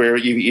those things where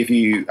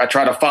I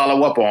try to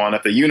follow up on,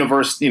 if the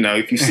universe,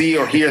 if you see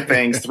or hear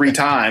things 3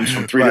 times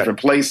from 3 different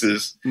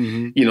places,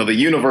 the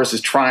universe is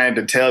trying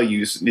to tell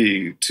you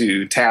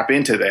to tap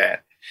into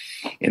that.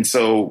 And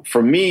so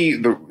for me,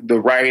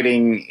 the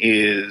writing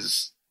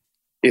is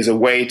a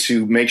way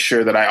to make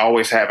sure that I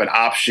always have an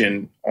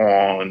option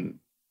on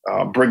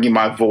bringing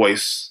my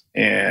voice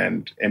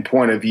and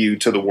point of view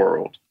to the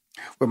world.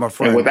 With my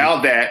friend. And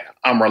without that,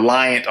 I'm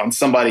reliant on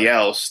somebody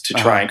else to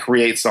try and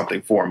create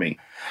something for me.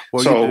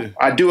 Well, so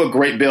I do a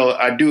great deal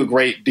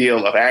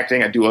of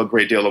acting. I do a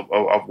great deal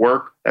of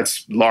work.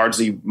 That's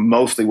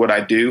mostly what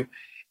I do.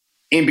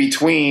 In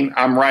between,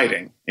 I'm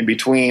writing. In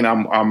between,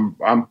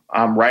 I'm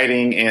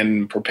writing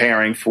and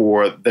preparing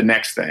for the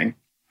next thing.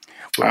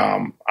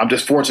 I'm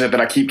just fortunate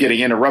that I keep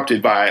getting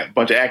interrupted by a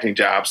bunch of acting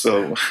jobs,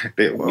 so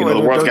the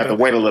world's got to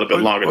wait a little bit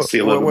longer to see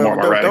a little bit more of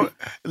my writing.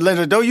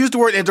 Leonard, don't use the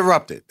word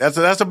interrupted. That's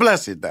a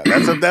blessing.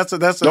 That's a.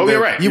 No, you're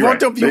right. You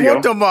want them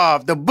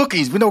the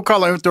bookings. We don't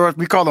call them interrupts.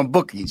 We call them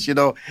bookings. It's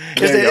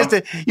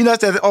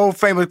that old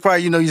famous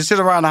part. You sit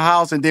around the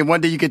house and then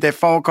one day you get that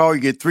phone call.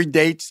 You get 3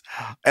 dates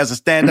as a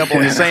stand-up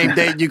on the same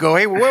date. You go,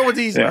 hey, where were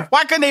these? Yeah.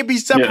 Why couldn't they be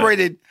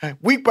separated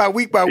week by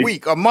week by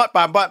week or month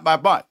by month by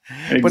month?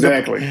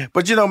 Exactly.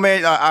 But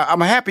man, I'm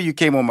happy you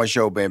came on my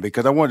show, man,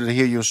 because I wanted to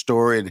hear your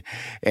story,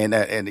 and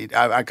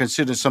I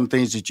consider some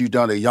things that you've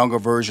done a younger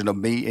version of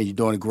me, and you're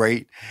doing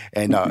great.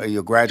 And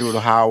you're a graduate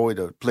of Howard,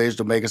 a Pledge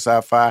to Omega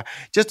Psi Phi.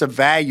 Just a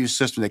value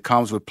system that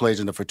comes with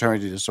pledging the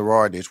fraternity and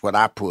sorority is what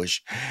I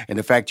push. And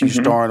the fact you're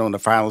starring on the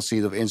final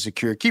season of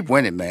Insecure, keep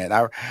winning, man.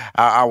 I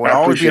will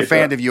always be a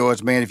fan of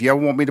yours, man. If you ever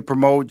want me to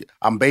promote,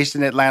 I'm based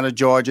in Atlanta,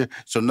 Georgia,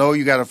 so know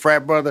you got a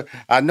frat brother.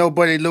 I know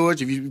Buddy Lewis.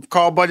 If you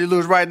call Buddy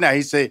Lewis right now,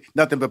 he said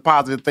nothing but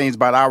positive things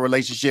about our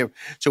relationship.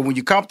 So when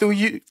you come through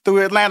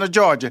Atlanta,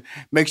 Georgia,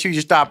 make sure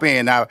you stop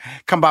in. Now,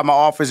 come by my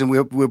office and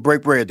we'll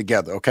break bread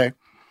together, okay?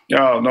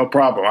 Oh, no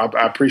problem. I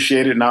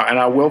appreciate it, and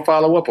I will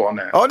follow up on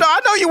that. Oh no, I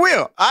know you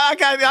will.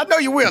 I know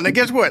you will. And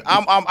guess what?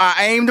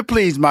 I aim to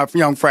please my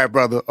young frat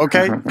brother.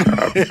 Okay.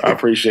 I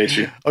appreciate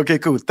you. Okay,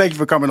 cool. Thank you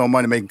for coming on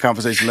Money Making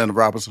Conversation, Leonard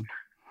Robinson.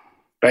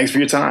 Thanks for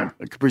your time.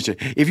 I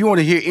appreciate it. If you want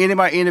to hear any of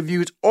my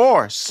interviews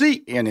or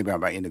see any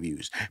of my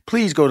interviews,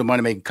 please go to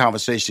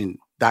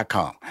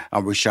moneymakingconversation.com.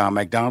 I'm Rushion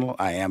McDonald.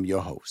 I am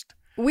your host.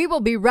 We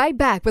will be right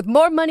back with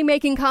more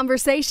Money-Making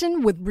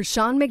Conversation with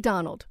Rushion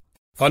McDonald.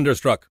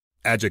 Thunderstruck.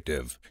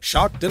 Adjective.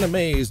 Shocked and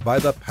amazed by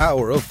the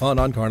power of fun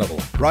on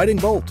Carnival. Riding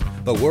Bolt,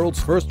 the world's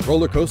first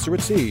roller coaster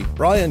at sea,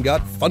 Brian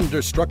got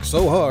thunderstruck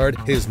so hard,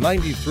 his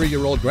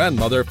 93-year-old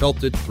grandmother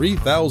felt it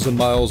 3,000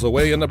 miles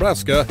away in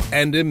Nebraska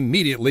and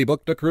immediately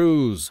booked a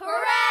cruise.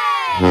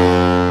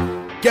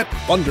 Hooray! Get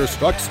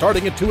Thunderstruck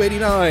starting at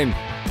 $289.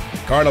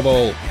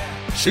 Carnival.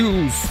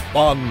 Choose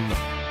fun.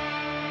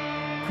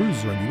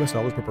 Cruises are in U.S.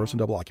 dollars per person,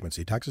 double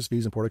occupancy. Taxes,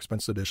 fees, and port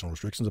expenses additional.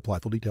 Restrictions apply.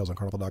 Full details on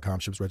carnival.com.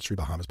 Ships registry,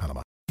 Bahamas,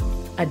 Panama.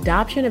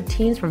 Adoption of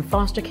teens from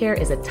foster care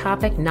is a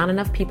topic not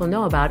enough people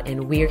know about,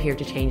 and we're here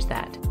to change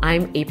that.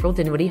 I'm April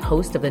Dinwiddie,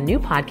 host of the new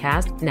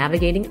podcast,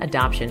 Navigating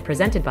Adoption,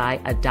 presented by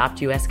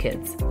Adopt U.S.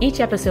 Kids. Each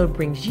episode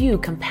brings you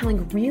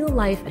compelling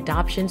real-life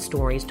adoption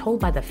stories told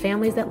by the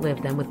families that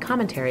live them with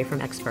commentary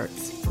from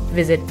experts.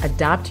 Visit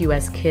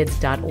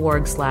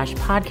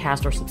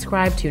adoptuskids.org/podcast or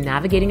subscribe to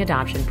Navigating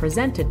Adoption,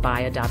 presented by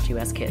Adopt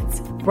U.S.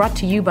 Kids. Brought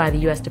to you by the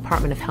U.S.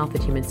 Department of Health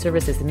and Human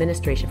Services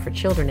Administration for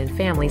Children and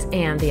Families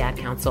and the Ad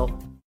Council.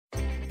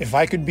 If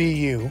I could be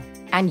you.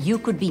 And you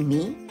could be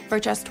me.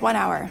 For just 1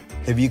 hour.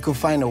 If you could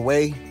find a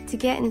way. To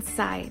get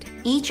inside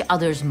each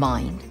other's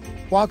mind.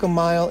 Walk a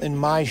mile in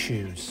my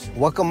shoes.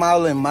 Walk a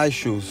mile in my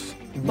shoes.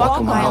 Walk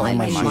a mile in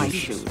my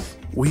shoes.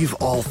 We've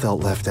all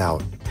felt left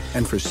out.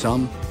 And for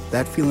some,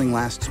 that feeling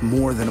lasts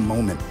more than a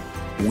moment.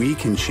 We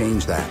can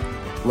change that.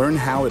 Learn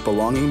how at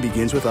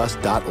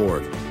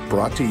belongingbeginswithus.org.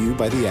 Brought to you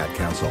by the Ad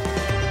Council.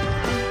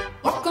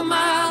 Walk a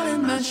mile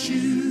in my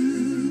shoes.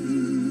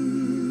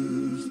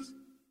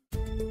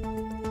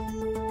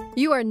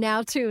 You are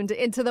now tuned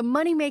into the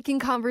Money-Making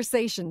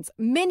Conversations,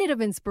 Minute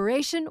of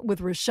Inspiration with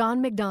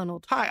Rushion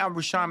McDonald. Hi, I'm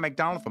Rushion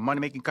McDonald from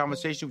Money-Making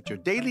Conversation with your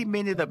daily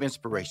Minute of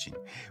Inspiration.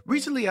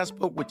 Recently, I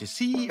spoke with the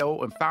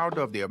CEO and founder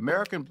of the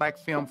American Black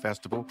Film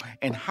Festival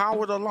and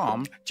Howard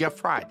alum, Jeff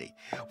Friday.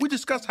 We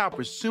discussed how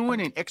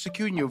pursuing and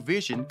executing your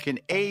vision can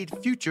aid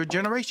future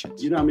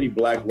generations. You know how many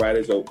black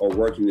writers are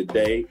working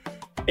today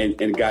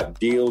and got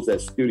deals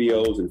at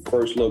studios and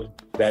First Look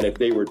that if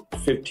they were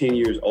 15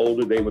 years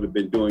older, they would have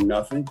been doing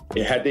nothing?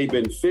 Had they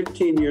been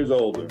 15 years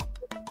older,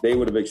 they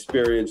would have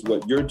experienced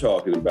what you're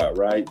talking about,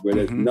 right? Where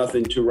there's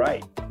nothing to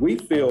write. We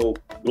feel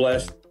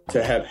blessed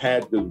to have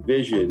had the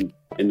vision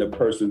and the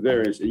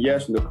perseverance. And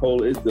yes,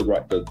 Nicole is the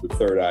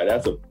third eye.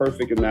 That's a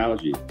perfect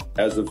analogy.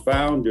 As a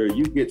founder,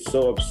 you get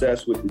so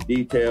obsessed with the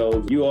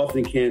details, you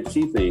often can't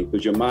see things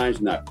because your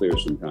mind's not clear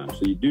sometimes.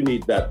 So you do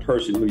need that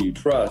person who you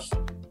trust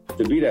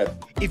to be that.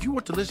 If you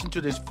want to listen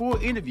to this full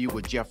interview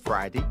with Jeff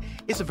Friday,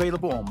 it's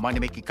available on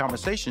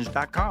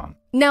moneymakingconversations.com.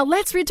 Now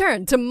let's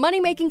return to Money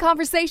Making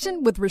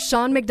Conversation with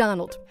Rushion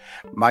McDonald.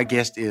 My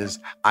guest is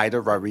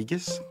Aida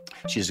Rodriguez.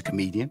 She's a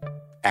comedian,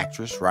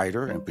 actress,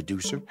 writer, and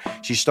producer.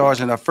 She stars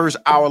in her first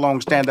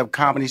hour-long stand-up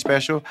comedy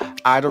special,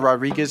 Aida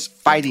Rodriguez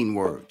Fighting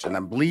Words.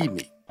 And believe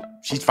me,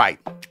 she's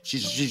fighting.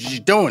 She's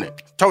doing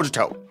it,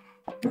 toe-to-toe.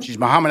 She's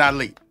Muhammad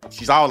Ali.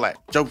 She's all that.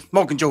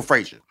 Smoking Joe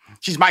Frazier.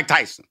 She's Mike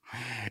Tyson.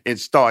 It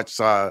starts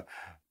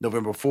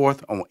November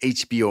 4th on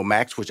HBO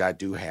Max, which I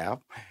do have.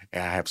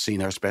 And I have seen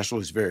her special.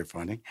 It's very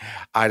funny.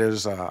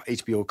 Aida's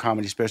HBO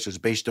comedy special is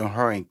based on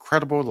her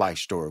incredible life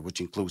story, which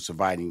includes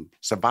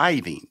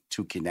surviving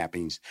 2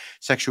 kidnappings,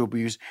 sexual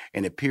abuse,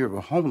 and a period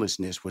of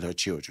homelessness with her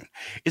children.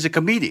 It's a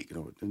comedic.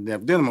 Then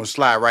I'm going to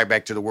slide right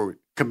back to the word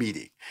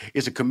comedic.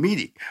 It's a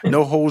comedic,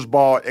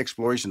 no-holds-barred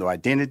exploration of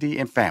identity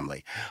and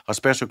family. Her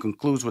special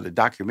concludes with a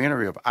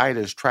documentary of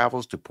Aida's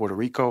travels to Puerto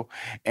Rico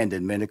and the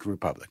Dominican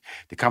Republic.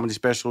 The comedy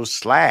special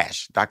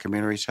 /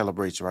 documentary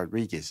celebrates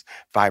Rodriguez's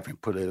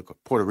vibrant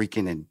Puerto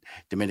Rican and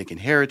Dominican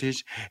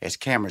heritage as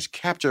cameras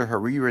capture her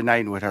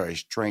reuniting with her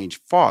estranged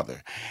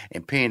father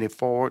and paying it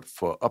forward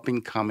for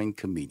up-and-coming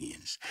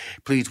comedians.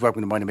 Please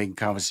welcome to Money Making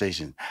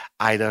Conversation,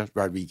 Aida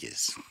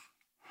Rodriguez.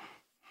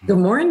 Good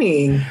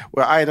morning.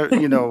 Well, Aida,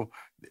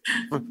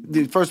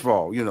 first of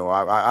all,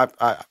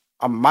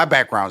 my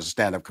background is a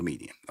stand-up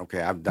comedian.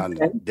 Okay, I've done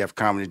Def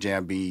Comedy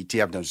Jam, BET.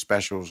 I've done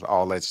specials,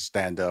 all that's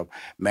stand-up.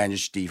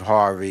 Managed Steve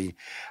Harvey.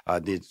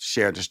 Did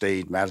share the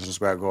stage, Madison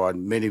Square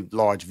Garden, many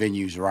large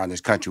venues around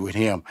this country with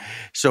him.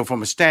 So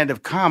from a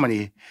stand-up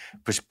comedy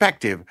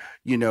perspective,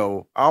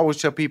 I always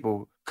tell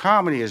people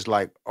comedy is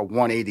like a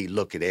 180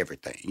 look at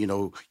everything.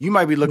 You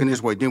might be looking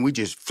this way, then we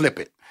just flip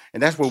it.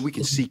 And that's where we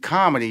can see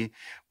comedy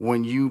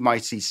when you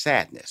might see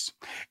sadness.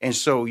 And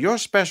so your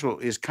special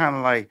is kind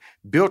of like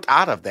built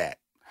out of that.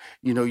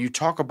 You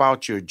talk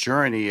about your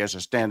journey as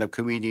a stand-up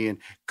comedian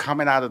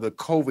coming out of the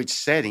COVID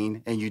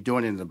setting and you're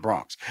doing it in the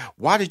Bronx.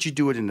 Why did you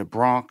do it in the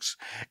Bronx?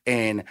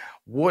 And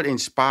what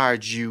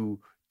inspired you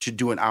to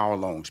do an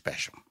hour-long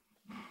special?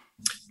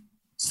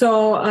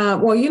 So,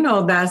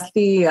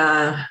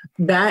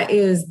 that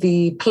is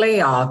the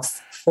playoffs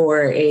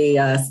for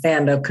a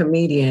stand-up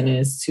comedian,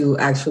 is to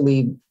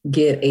actually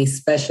get a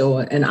special,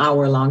 an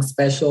hour-long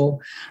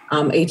special.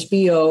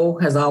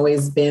 HBO has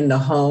always been the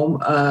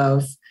home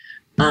of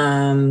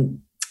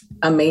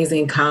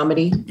amazing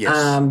comedy.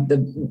 Yes.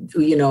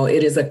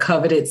 It is a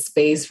coveted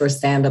space for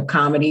stand-up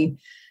comedy.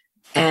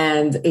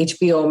 And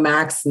HBO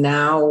Max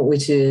now,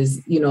 which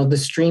is, the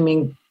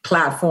streaming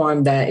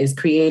platform that is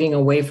creating a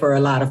way for a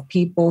lot of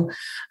people.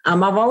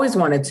 I've always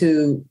wanted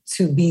to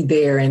be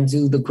there and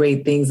do the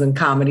great things in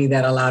comedy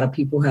that a lot of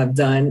people have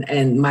done.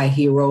 And my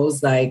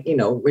heroes like,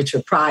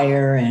 Richard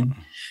Pryor and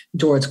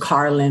George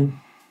Carlin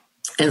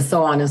and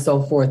so on and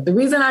so forth. The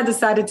reason I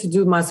decided to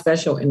do my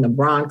special in the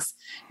Bronx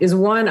is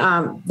one,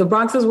 the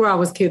Bronx is where I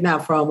was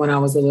kidnapped from when I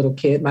was a little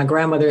kid. My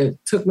grandmother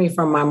took me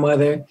from my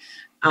mother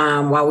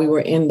while we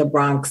were in the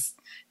Bronx,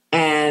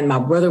 and my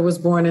brother was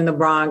born in the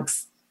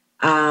Bronx.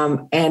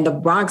 And the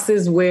Bronx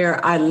is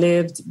where I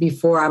lived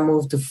before I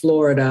moved to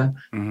Florida.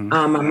 Mm-hmm.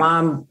 My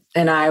mom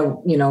and I,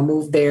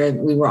 moved there.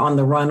 We were on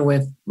the run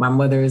with my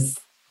mother's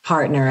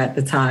partner at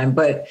the time.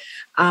 But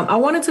I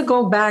wanted to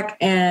go back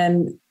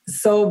and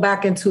sew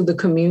back into the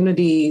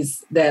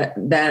communities that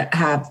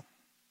have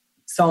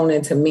sewn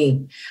into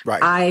me.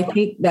 Right. I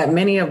think that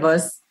many of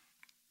us,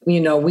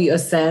 we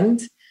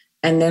ascend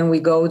and then we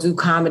go do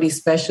comedy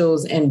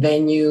specials and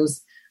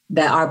venues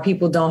that our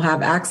people don't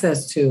have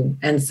access to.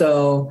 And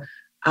so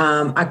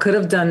I could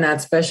have done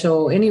that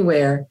special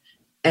anywhere,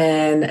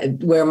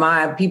 and where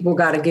my people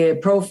got to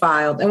get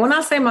profiled. And when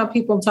I say my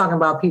people, I'm talking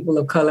about people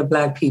of color,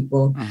 Black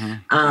people.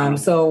 Mm-hmm.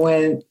 So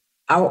when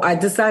I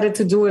decided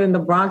to do it in the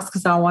Bronx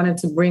because I wanted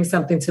to bring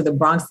something to the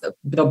Bronx.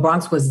 The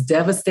Bronx was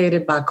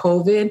devastated by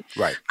COVID.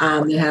 Right.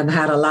 They have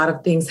had a lot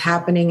of things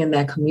happening in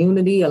that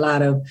community, a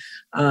lot of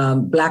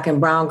Black and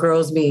brown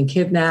girls being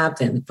kidnapped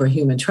and for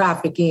human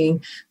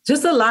trafficking,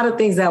 just a lot of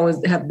things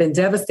that have been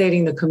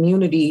devastating the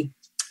community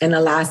in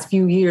the last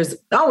few years.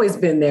 Always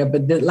been there,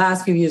 but the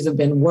last few years have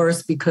been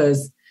worse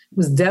because it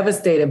was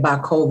devastated by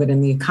COVID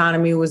and the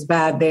economy was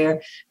bad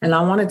there. And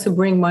I wanted to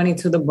bring money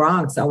to the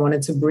Bronx. I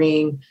wanted to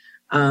bring...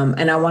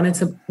 and I wanted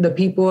the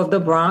people of the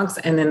Bronx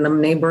and then the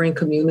neighboring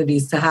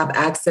communities to have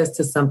access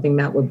to something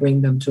that would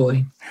bring them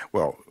joy.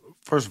 Well,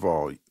 first of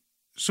all,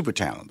 super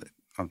talented.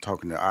 I'm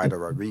talking to Aida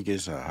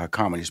Rodriguez. Her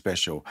comedy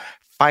special,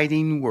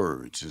 Fighting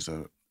Words, is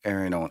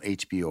airing on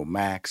HBO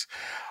Max.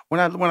 When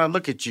I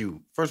look at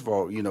you, first of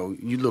all,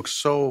 you look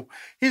so.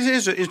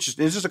 It's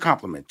interesting. It's just a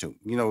compliment too.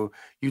 You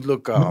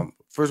look.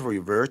 First of all,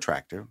 you're very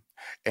attractive,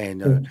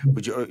 and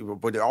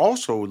but it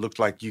also looks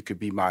like you could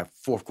be my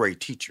fourth grade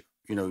teacher.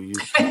 You know, you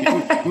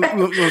know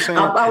what I'm saying?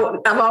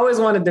 I've always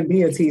wanted to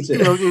be a teacher.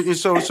 You know,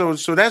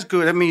 so that's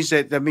good.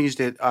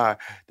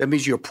 That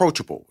means you're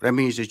approachable. That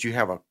means that you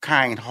have a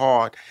kind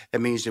heart. That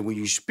means that when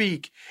you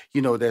speak,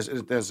 you know, there's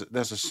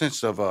a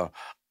sense of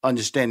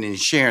understanding and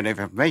sharing of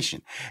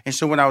information. And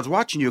so when I was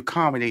watching your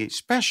comedy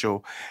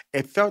special,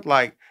 it felt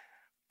like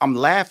I'm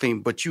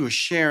laughing, but you were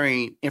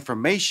sharing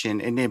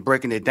information and then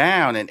breaking it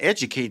down and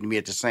educating me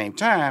at the same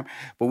time.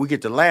 But we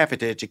get to laugh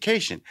at the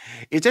education.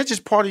 Is that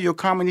just part of your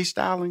comedy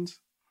stylings?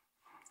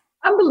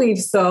 I believe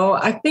so.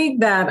 I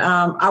think that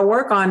I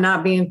work on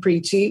not being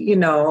preachy. You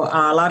know,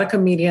 a lot of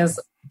comedians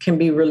can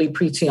be really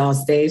preachy on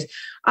stage.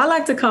 I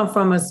like to come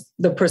from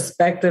the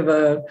perspective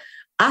of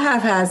I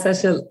have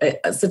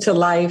had such a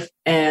life,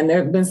 and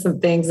there have been some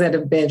things that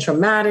have been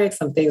traumatic.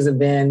 Some things have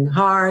been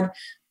hard.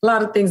 A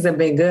lot of things have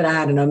been good. I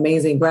had an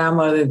amazing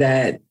grandmother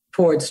that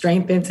poured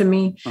strength into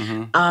me.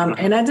 Mm-hmm.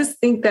 And I just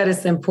think that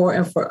it's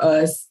important for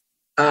us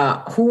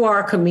who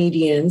are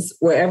comedians,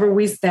 wherever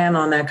we stand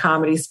on that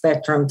comedy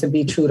spectrum, to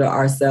be true to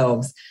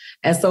ourselves.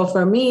 And so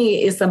for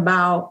me, it's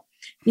about,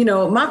 you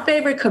know, my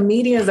favorite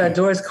comedians are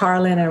George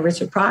Carlin and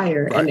Richard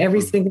Pryor. Right. And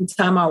every single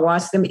time I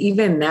watch them,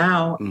 even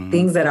now,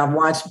 things that I've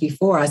watched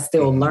before, I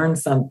still learn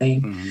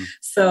something. Mm-hmm.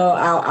 So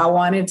I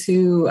wanted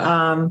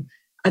to,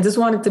 I just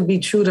wanted to be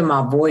true to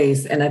my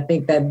voice. And I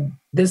think that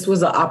this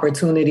was an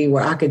opportunity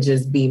where I could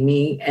just be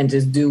me and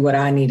just do what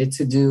I needed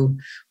to do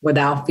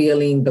without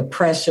feeling the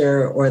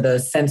pressure or the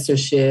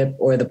censorship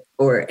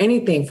or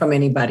anything from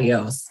anybody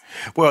else.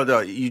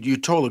 Well, you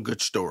told a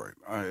good story,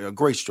 a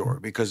great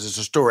story, because it's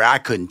a story I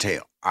couldn't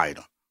tell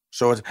either.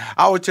 So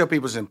I always tell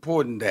people it's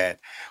important that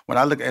when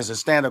I look as a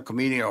stand-up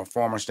comedian or a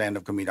former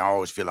stand-up comedian, I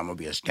always feel I'm going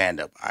to be a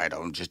stand-up. I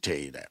don't just tell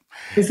you that.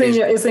 It's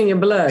in your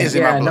blood. It's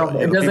in my blood. No,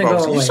 it doesn't go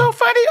away. You're so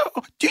funny.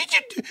 Oh,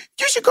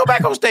 you should go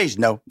back on stage.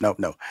 No.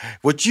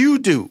 What you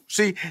do,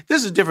 see,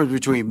 this is the difference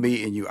between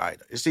me and you,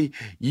 Ida. You see,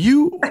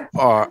 you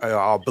are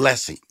a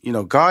blessing. You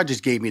know, God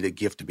just gave me the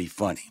gift to be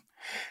funny.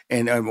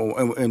 And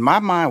my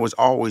mind was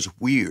always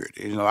weird.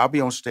 You know, I would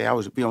be on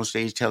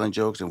stage telling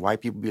jokes, and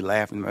white people be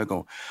laughing. I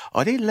go,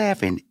 are they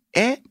laughing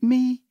at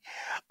me,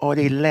 or are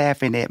they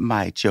laughing at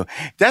my joke?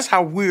 That's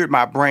how weird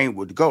my brain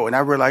would go. And I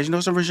realized, you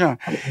know, something, Rashawn,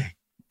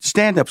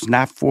 stand-up's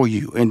not for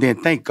you. And then,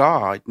 thank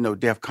God, you know,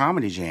 Def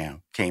Comedy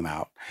Jam came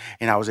out,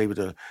 and I was able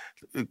to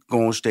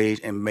go on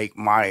stage and make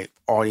my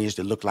audience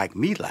to look like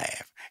me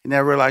laugh. And I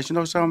realized, you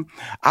know something,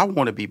 I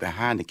want to be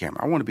behind the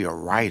camera. I want to be a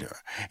writer.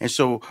 And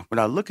so when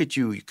I look at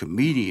you,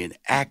 comedian,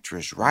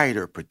 actress,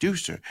 writer,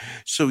 producer,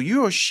 so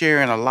you're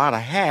sharing a lot of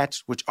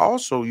hats, which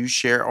also you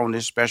share on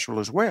this special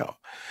as well.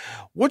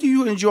 What do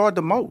you enjoy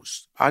the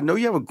most? I know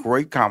you have a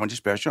great comedy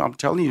special. I'm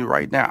telling you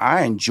right now,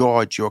 I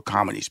enjoyed your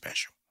comedy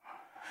special.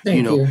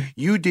 Thank you.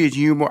 You did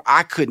humor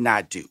I could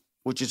not do,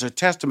 which is a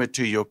testament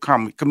to your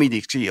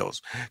comedic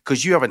skills,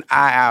 because you have an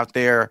eye out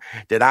there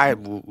that how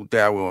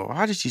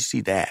did she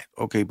see that?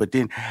 Okay, but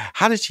then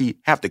how did she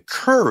have the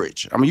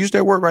courage? I'm going to use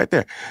that word right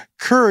there.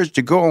 Courage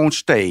to go on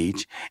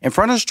stage in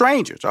front of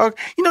strangers.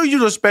 You know, you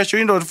do a special,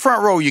 you know, the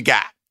front row you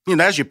got. You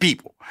know, that's your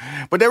people.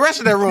 But the rest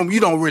of that room, you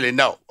don't really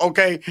know,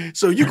 okay?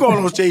 So you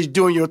going on stage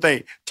doing your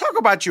thing. Talk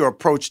about your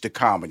approach to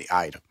comedy,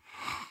 Ida.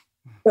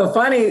 So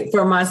funny,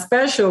 for my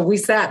special, we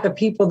sat the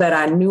people that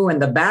I knew in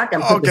the back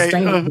and put the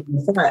strangers in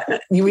the front.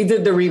 We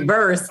did the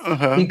reverse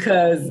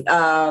because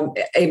the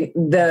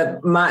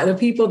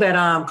people that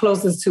I'm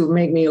closest to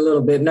make me a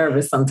little bit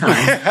nervous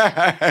sometimes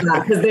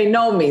because they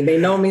know me. They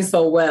know me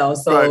so well.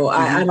 So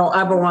I don't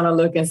ever want to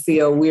look and see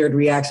a weird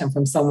reaction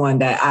from someone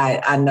that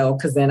I know,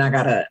 because then I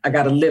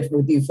gotta live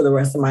with you for the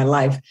rest of my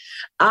life.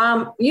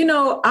 You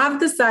know, I've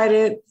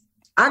decided.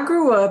 I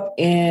grew up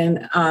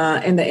in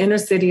the inner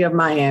city of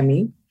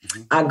Miami.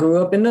 I grew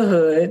up in the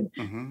hood.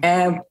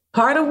 And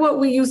part of what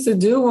we used to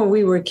do when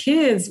we were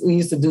kids, we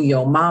used to do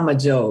yo mama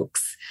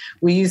jokes.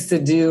 We used to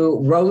do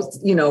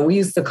roast, you know, we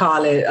used to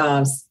call it,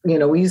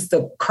 we used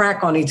to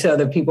crack on each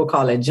other. People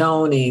call it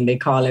joning. They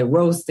call it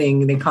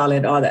roasting. They call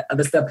it all that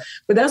other stuff.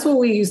 But that's what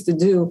we used to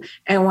do.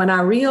 And when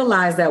I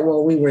realized that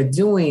what we were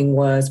doing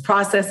was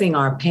processing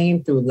our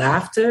pain through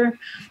laughter,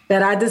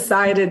 that I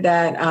decided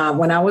that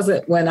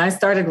when I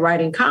started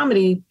writing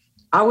comedy,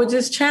 I would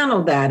just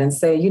channel that and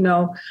say, you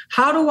know,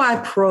 how do I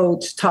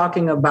approach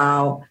talking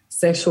about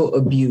sexual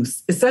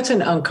abuse? It's such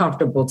an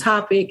uncomfortable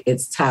topic.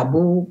 It's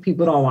taboo.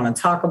 People don't want to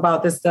talk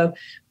about this stuff,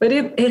 but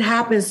it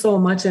happens so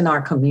much in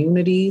our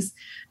communities.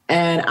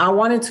 And I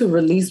wanted to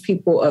release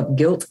people of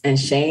guilt and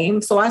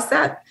shame. So I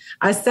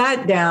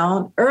sat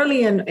down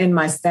early in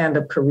my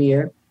stand-up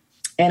career,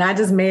 and I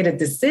just made a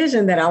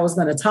decision that I was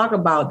going to talk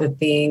about the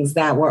things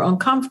that were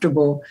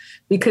uncomfortable,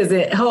 because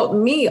it helped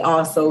me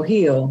also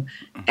heal.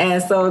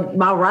 And so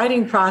my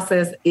writing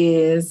process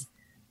is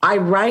I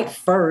write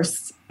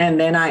first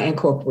and then I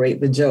incorporate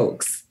the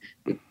jokes,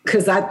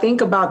 because I think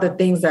about the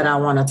things that I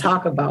want to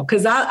talk about.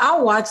 Because I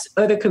watch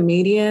other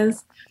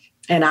comedians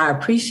and I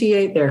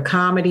appreciate their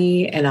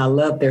comedy and I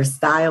love their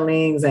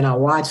stylings and I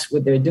watch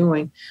what they're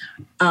doing.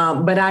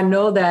 But I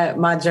know that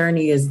my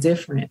journey is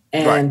different.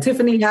 And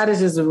Tiffany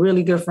Haddish is a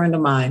really good friend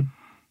of mine.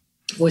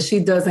 what she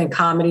does in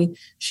comedy,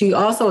 she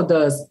also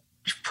does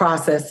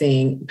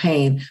processing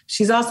pain.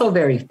 She's also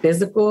very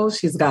physical.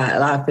 She's got a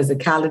lot of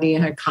physicality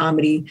in her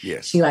comedy.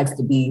 Yes. She likes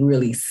to be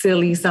really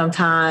silly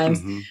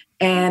sometimes.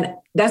 And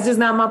that's just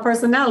not my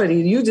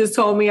personality. You just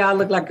told me I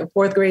look like a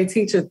fourth grade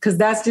teacher because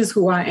that's just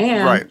who I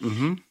am. Right.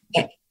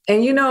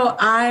 And you know,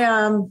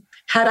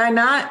 had I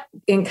not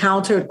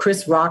encountered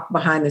Chris Rock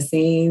behind the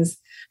scenes,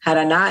 had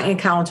I not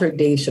encountered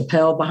Dave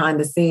Chappelle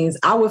behind the scenes,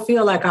 I would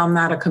feel like I'm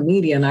not a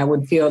comedian. I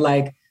would feel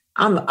like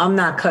I'm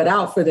not cut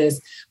out for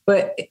this.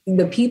 But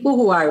the people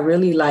who I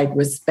really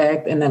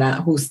respect and then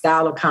whose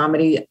style of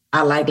comedy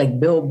I like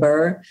Bill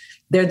Burr,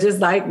 they're just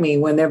like me.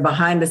 When they're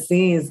behind the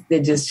scenes, they're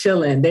just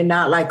chilling. They're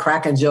not like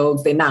cracking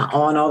jokes. They're not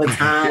on all the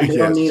time. They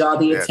don't need all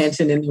the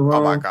attention in the room.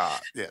 Oh my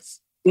God, yes.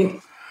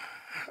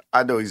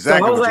 I know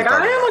exactly. So I was what like,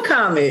 I am a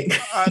comic.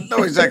 I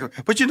know exactly.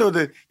 But you know,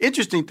 the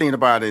interesting thing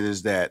about it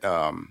is that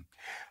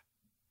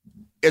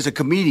as a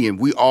comedian,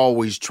 we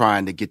always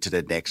trying to get to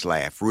the next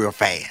laugh real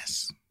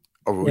fast.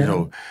 Or, you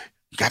know,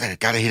 you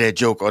gotta hear that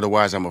joke,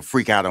 otherwise I'm gonna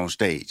freak out on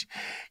stage.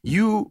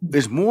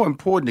 It's more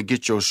important to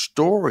get your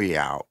story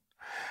out,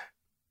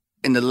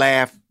 and the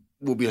laugh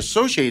will be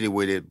associated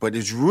with it, but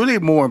it's really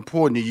more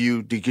important to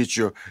you to get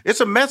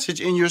it's a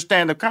message in your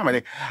stand-up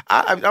comedy.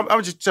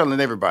 I'm just telling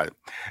everybody,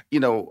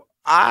 you know,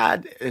 I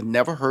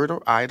never heard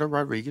of Ida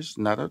Rodriguez,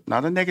 not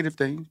a negative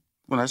thing.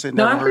 When I say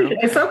never heard of,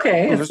 it's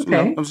okay. It's okay. You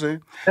know what I'm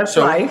saying? That's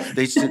life.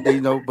 They said,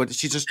 you know, but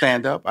she's a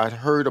stand-up. I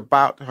heard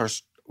about her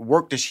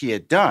work that she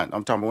had done.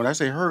 I'm talking about when I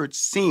say heard,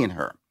 seeing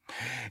her.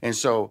 And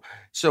so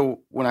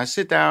when I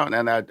sit down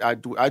and I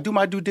do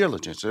my due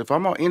diligence. If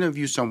I'm gonna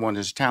interview someone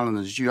as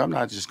talented as you, I'm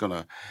not just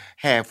gonna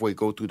halfway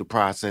go through the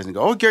process and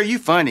go, "Oh, Gary, you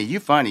funny.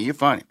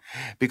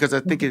 Because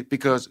I think you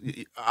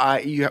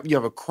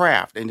have a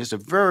craft, and it's a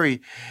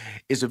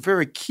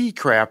very key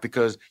craft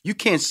because you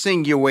can't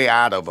sing your way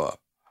out of a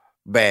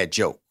bad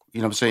joke. You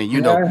know what I'm saying?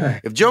 You know,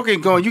 if joke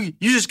ain't going, you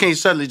just can't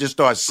suddenly just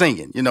start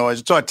singing, you know, and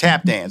start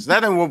tap dance.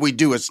 That ain't what we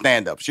do as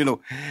stand-ups. You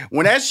know,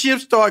 when that ship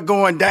start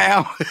going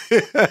down,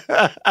 you know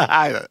what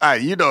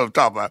I'm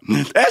talking about.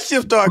 That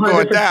ship start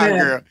going 100%. Down,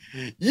 girl,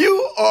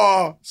 you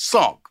are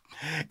sunk.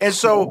 And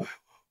so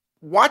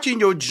watching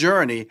your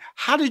journey,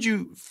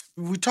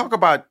 we talk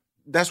about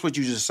that's what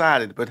you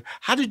decided, but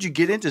how did you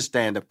get into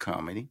stand-up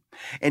comedy?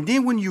 And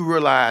then when you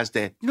realized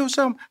that, you know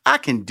something, I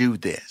can do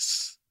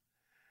this.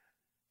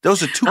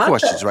 Those are two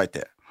questions right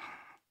there.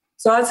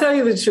 So I'll tell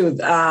you the truth.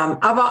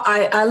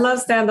 I love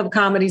stand-up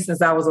comedy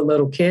since I was a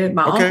little kid.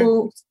 My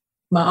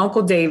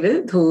uncle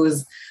David,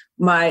 who's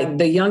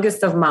the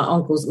youngest of my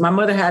uncles. My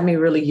mother had me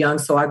really young,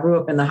 so I grew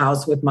up in the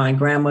house with my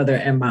grandmother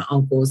and my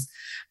uncles.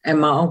 And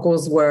my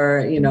uncles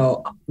were, you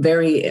know,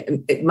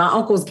 my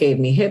uncles gave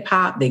me hip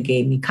hop, they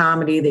gave me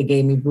comedy, they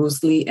gave me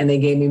Bruce Lee, and they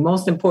gave me, more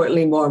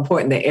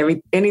important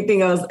than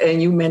anything else,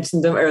 and you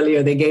mentioned them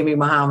earlier, they gave me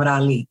Muhammad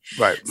Ali.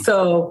 Right.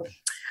 So,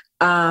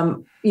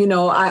 you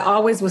know, I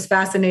always was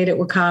fascinated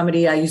with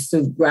comedy. I used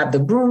to grab the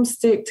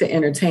broomstick to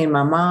entertain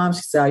my mom.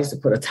 She said I used to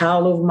put a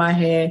towel over my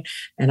head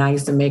and I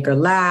used to make her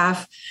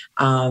laugh.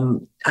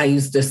 I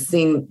used to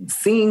sing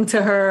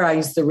to her. I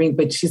used to ring,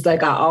 but she's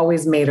like, I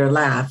always made her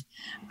laugh.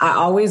 I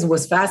always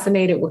was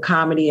fascinated with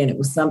comedy and it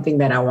was something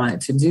that I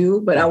wanted to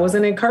do, but I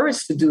wasn't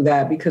encouraged to do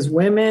that because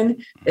women,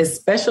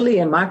 especially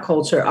in my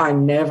culture, are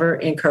never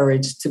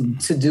encouraged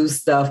to do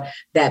stuff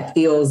that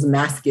feels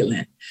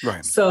masculine.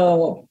 Right.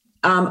 So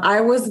I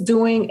was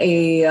doing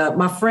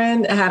my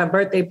friend had a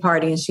birthday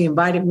party and she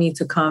invited me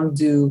to come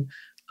do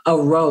a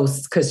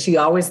roast because she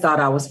always thought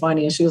I was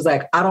funny. And she was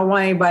like, I don't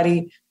want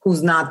anybody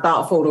who's not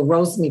thoughtful to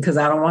roast me because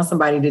I don't want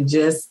somebody to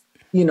just,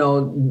 you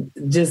know,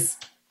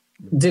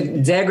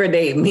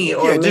 degrade me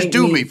or just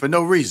do me for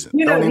no reason.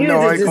 You know,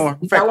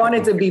 I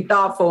wanted to be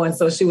thoughtful. And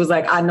so she was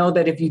like, I know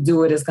that if you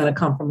do it, it's going to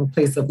come from a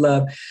place of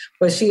love.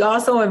 But she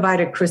also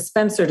invited Chris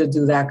Spencer to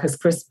do that because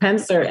Chris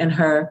Spencer and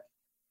her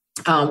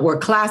were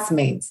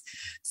classmates.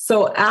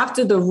 So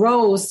after the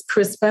roast,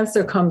 Chris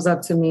Spencer comes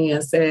up to me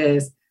and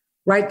says,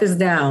 write this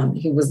down.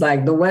 He was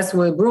like, the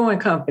Westwood Brewing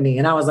Company.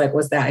 And I was like,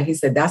 what's that? He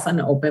said, that's an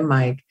open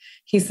mic.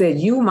 He said,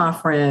 you, my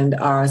friend,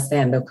 are a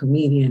stand-up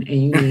comedian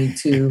and you need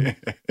to,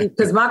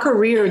 because my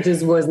career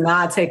just was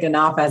not taking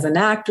off as an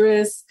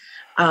actress.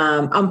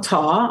 I'm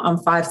tall, I'm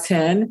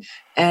 5'10",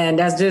 and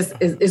that's just,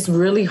 it's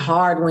really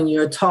hard when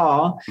you're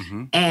tall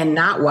and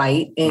not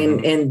white.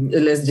 And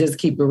let's just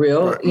keep it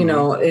real, you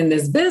know, in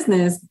this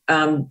business,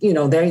 you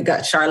know, there you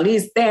got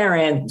Charlize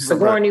Theron,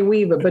 Sigourney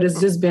Weaver, but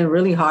it's just been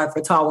really hard for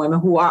tall women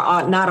who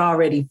are not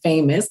already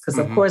famous. Cause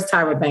of course,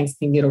 Tyra Banks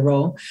can get a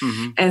role.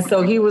 And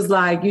so he was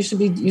like, you should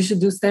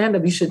do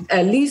stand-up. You should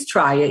at least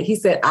try it. He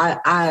said,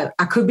 I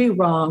could be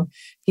wrong.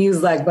 He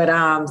was like, but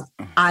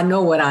I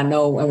know what I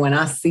know. And when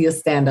I see a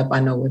stand-up, I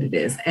know what it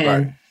is.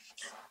 And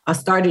I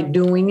started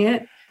doing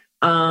it.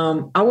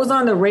 I was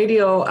on the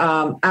radio.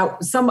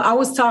 I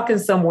was talking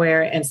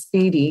somewhere and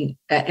Speedy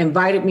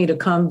invited me to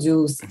come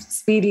do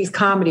Speedy's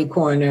Comedy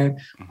Corner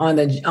on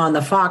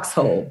the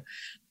Foxhole.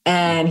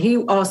 And he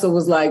also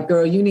was like,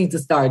 girl, you need to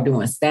start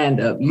doing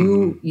stand-up.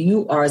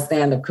 You are a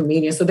stand-up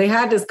comedian. So they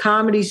had this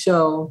comedy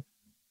show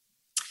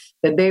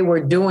that they were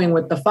doing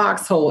with the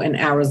Foxhole in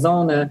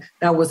Arizona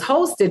that was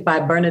hosted by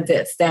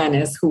Bernadette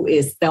Stanis, who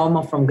is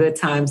Thelma from Good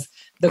Times,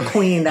 the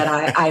queen that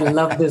I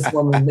love this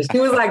woman. She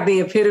was like the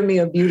epitome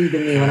of beauty to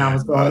me when I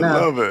was growing up.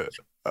 I love it.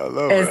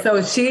 And so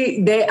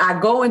I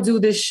go and do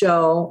this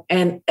show.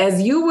 And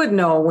as you would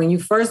know, when you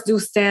first do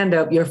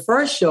stand-up, your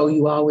first show,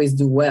 you always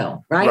do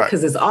well, right?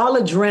 Because it's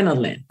all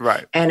adrenaline.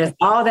 Right. And it's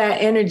all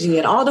that energy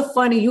and all the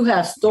funny you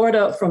have stored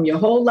up from your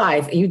whole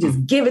life. And you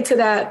just give it to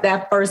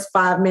that first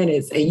 5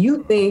 minutes. And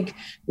you think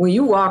when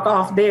you walk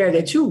off there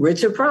that you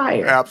Richard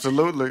Pryor.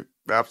 Absolutely.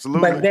 But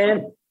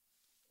then...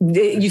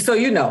 So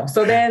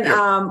then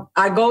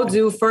I go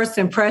do first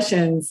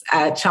impressions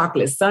at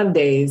Chocolate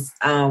Sundays.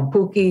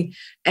 Pookie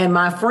and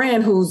my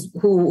friend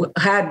who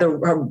had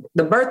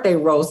the birthday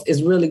roast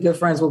is really good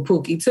friends with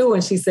Pookie too.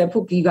 And she said,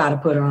 Pookie, you got to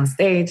put her on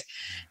stage.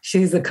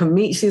 She's a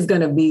comedian. She's going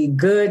to be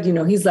good.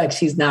 He's like,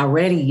 she's not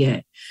ready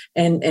yet.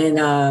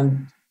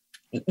 And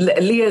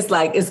Leah's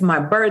like, it's my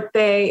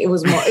birthday. It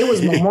was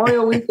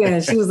Memorial Weekend.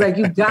 And she was like,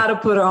 you got to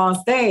put her on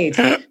stage.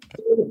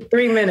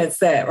 3-minute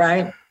set,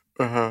 right?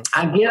 Uh-huh.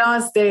 I get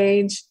on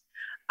stage.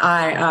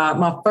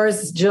 My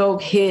first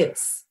joke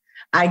hits.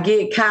 I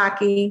get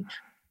cocky.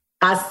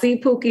 I see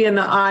Pookie in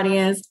the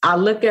audience. I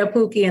look at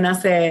Pookie and I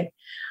said,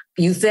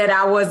 you said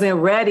I wasn't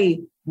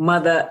ready,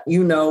 mother,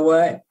 you know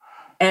what?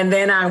 And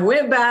then I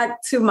went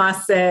back to my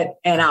set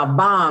and I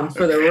bombed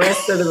for the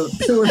rest of the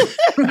 2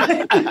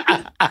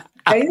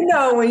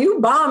 And when you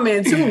bomb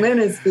in 2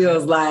 minutes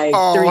feels like 3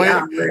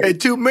 hours. And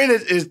 2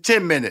 minutes is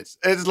 10 minutes.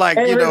 It's like,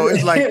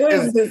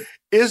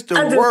 it's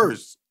the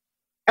worst.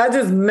 I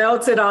just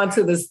melted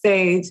onto the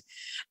stage.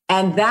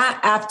 And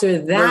after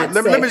that...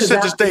 Let me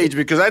set the stage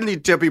because I need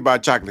to tell people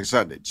about Chocolate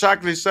Sunday.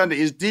 Chocolate Sunday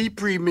is the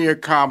premier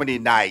comedy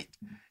night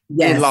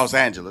in Los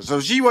Angeles. So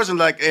she wasn't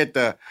like at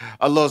a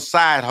little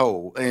side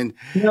hole. And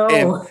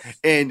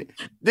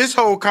this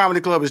whole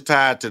comedy club is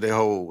tied to the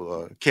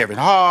whole Kevin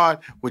Hart,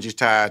 which is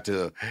tied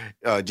to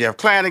Jeff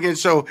Flanagan.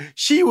 So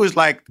she was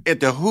like at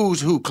the Who's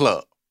Who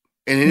Club.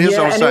 And it is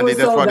on Sunday.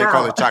 That's why they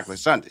call it Chocolate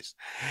Sundays.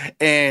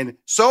 And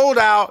sold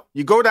out.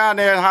 You go down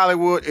there in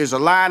Hollywood, there's a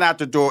line out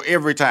the door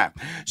every time.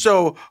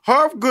 So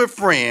her good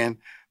friend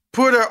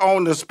put her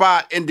on the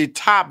spot in the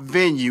top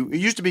venue. It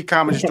used to be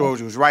Comedy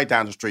Stores. It was right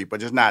down the street,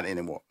 but it's not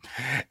anymore.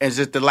 And it's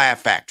at the Laugh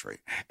Factory.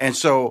 And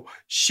so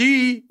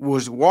she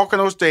was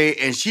walking on stage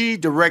and she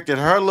directed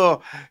her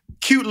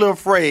cute little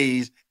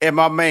phrase at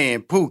my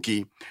man,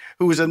 Pookie,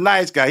 who is a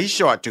nice guy. He's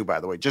short too, by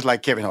the way, just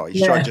like Kevin Hart.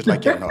 He's short just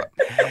like Kevin Hart.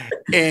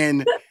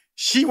 And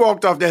she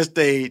walked off that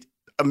stage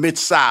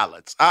amidst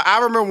silence. I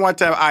remember one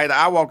time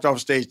I walked off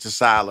stage to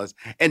silence,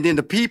 and then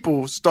the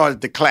people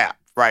started to clap,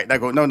 right? And I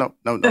go, no.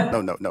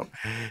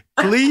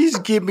 Please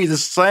give me the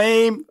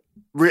same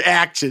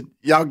reaction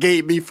y'all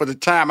gave me for the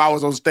time I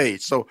was on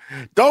stage. So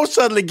don't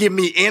suddenly give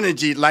me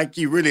energy like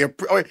you really...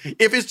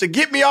 If it's to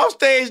get me off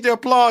stage, the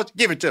applause,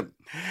 give it to me.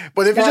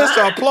 But if it's just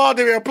to applaud,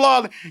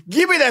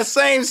 give me that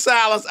same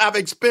silence I've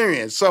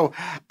experienced. So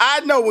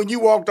I know when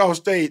you walked off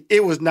stage,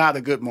 it was not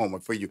a good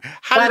moment for you.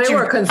 How did you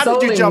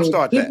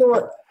jumpstart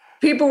that?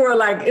 People were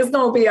like, it's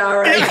going to be all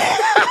right.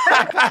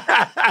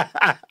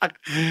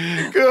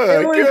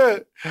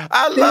 Good.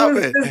 I love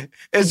it.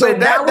 And so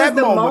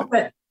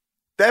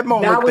that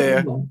moment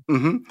there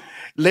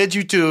led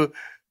you to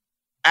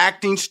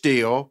acting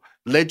still,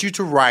 led you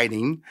to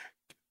writing.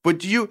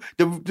 But I know Chris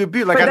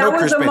that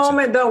was the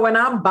moment, though, when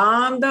I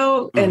bombed,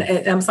 though, and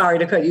I'm sorry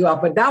to cut you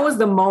off, but that was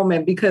the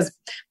moment because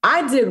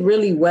I did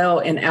really well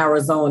in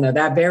Arizona.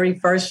 That very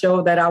first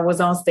show that I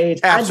was on stage,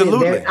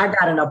 absolutely, I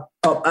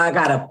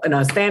got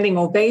a standing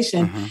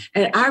ovation,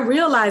 and I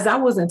realized I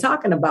wasn't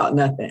talking about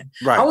nothing.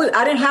 Right.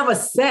 I didn't have a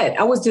set.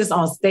 I was just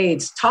on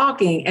stage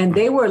talking, and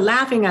they were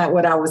laughing at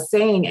what I was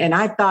saying, and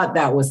I thought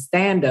that was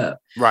stand-up.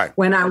 Right.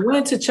 When I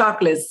went to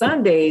Chocolate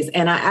Sundays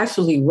and I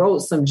actually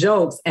wrote some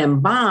jokes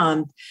and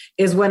bombed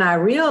is when I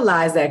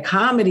realized that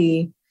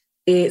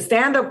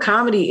stand-up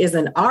comedy is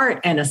an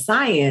art and a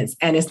science,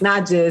 and it's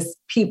not just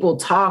people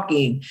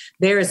talking.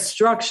 There is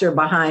structure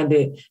behind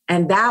it.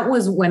 And that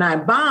was when I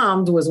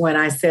bombed, was when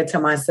I said to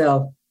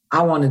myself,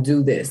 I want to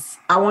do this.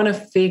 I want to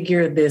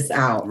figure this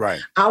out.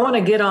 Right. I want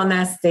to get on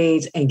that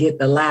stage and get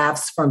the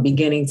laughs from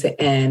beginning to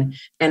end.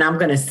 And I'm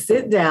going to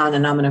sit down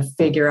and I'm going to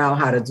figure out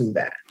how to do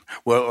that.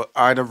 Well,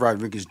 Ida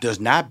Rodriguez does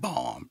not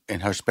bomb in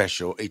her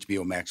special,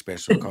 HBO Max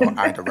special called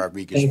Ida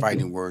Rodriguez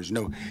Fighting Words.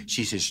 No,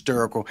 she's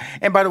hysterical.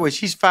 And by the way,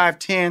 she's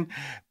 5'10",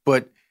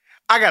 but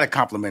I got to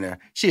compliment her.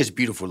 She has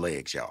beautiful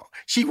legs, y'all.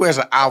 She wears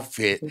an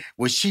outfit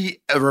where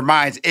she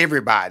reminds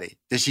everybody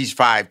that she's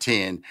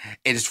 5'10", and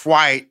it's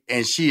white,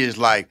 and she is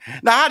like,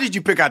 now, how did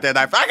you pick out that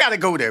outfit? I got to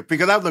go there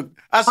because I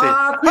said,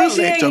 her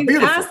legs are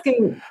beautiful.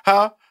 Asking.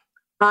 Huh?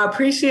 I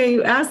appreciate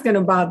you asking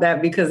about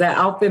that because that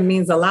outfit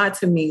means a lot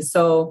to me.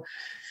 So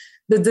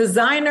The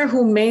designer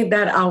who made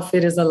that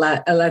outfit is a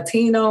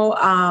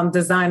Latino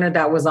designer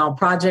that was on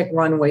Project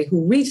Runway,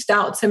 who reached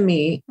out to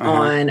me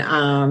on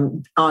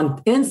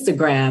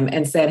Instagram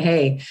and said,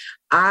 hey,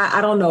 I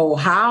don't know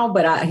how,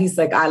 but he's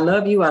like, I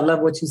love you. I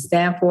love what you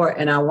stand for.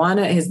 And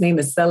his name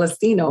is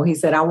Celestino. He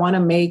said, I want to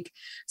make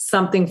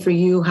something for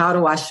you. How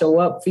do I show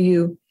up for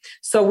you?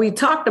 So we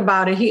talked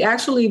about it. He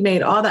actually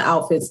made all the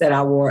outfits that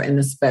I wore in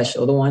the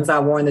special, the ones I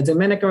wore in the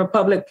Dominican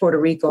Republic, Puerto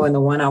Rico, and the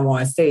one I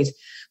wore on stage.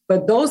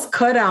 But those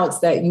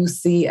cutouts that you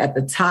see at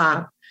the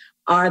top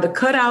are the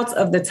cutouts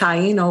of the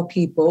Taino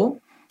people,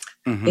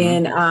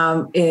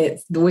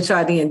 which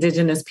are the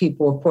indigenous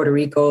people of Puerto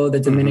Rico, the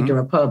Dominican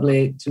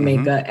Republic,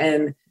 Jamaica.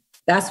 And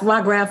that's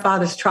my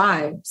grandfather's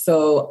tribe.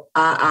 So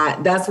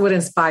that's what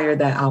inspired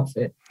that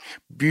outfit.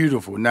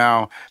 Beautiful.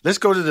 Now, let's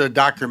go to the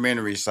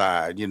documentary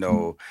side. You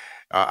know,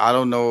 I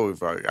don't know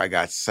if I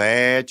got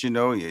sad, you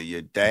know,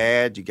 your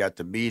dad, you got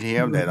to meet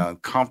him, that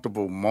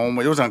uncomfortable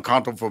moment. It was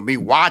uncomfortable for me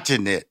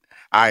watching it.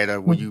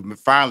 When you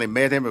finally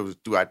met him, it was,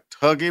 do I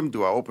hug him?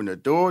 Do I open the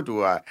door?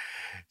 Do I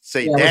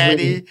say,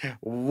 Daddy?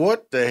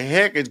 What the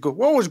heck is good?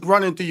 What was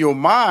running through your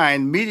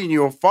mind meeting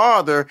your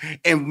father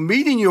and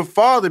meeting your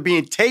father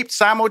being taped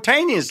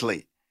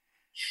simultaneously?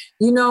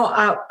 You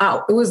know,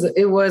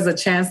 it was a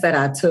chance that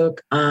I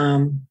took.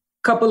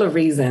 Couple of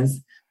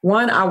reasons.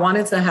 One, I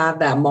wanted to have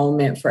that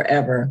moment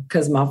forever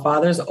because my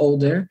father's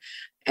older.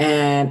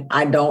 And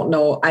I don't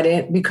know,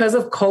 because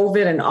of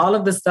COVID and all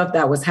of the stuff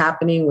that was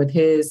happening with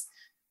his,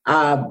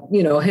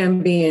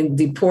 him being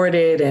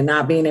deported and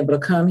not being able to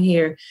come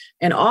here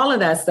and all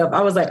of that stuff.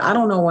 I was like, I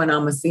don't know when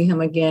I'm going to see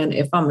him again,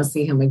 if I'm going to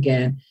see him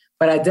again.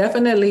 But I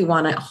definitely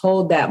want to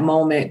hold that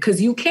moment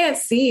because you can't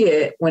see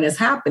it when it's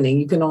happening.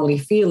 You can only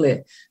feel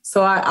it.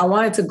 So I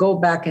wanted to go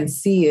back and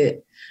see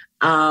it,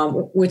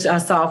 which I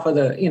saw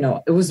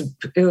it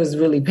was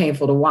really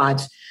painful to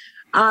watch.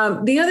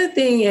 The other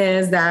thing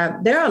is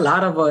that there are a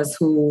lot of us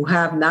who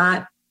have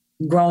not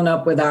grown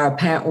up with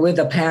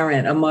a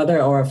parent, a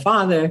mother or a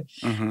father.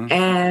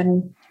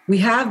 And we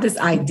have this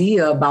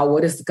idea about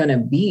what it's going to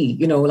be,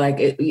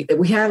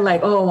 we had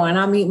when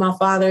I meet my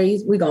father,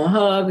 we're going to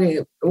hug,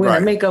 we're going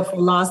to make up for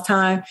lost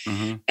time.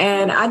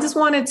 And I just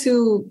wanted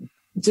to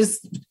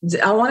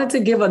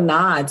give a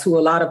nod to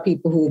a lot of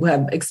people who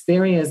have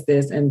experienced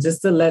this and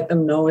just to let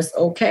them know it's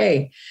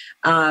okay.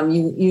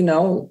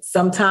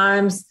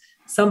 Sometimes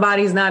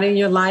somebody's not in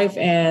your life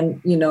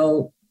and,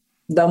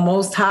 the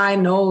Most High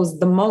knows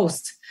the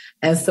most.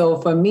 And so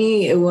for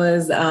me, it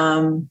was,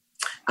 I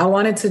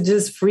wanted to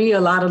just free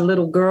a lot of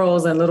little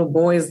girls and little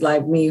boys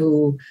like me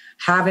who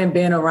haven't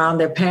been around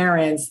their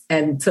parents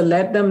and to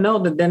let them know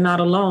that they're not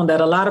alone,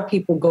 that a lot of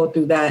people go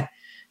through that.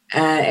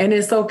 And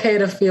it's okay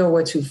to feel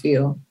what you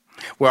feel.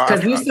 Well,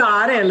 because you saw,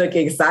 I didn't look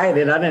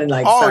excited. I didn't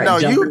I'm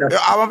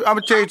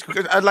going to tell you,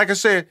 like I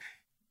said,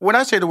 when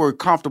I say the word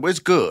comfortable, it's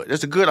good.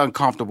 It's a good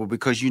uncomfortable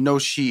because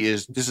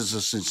this is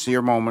a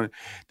sincere moment.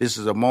 This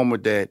is a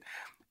moment that,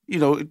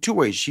 two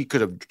ways. She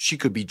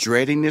could be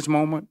dreading this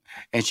moment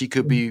and she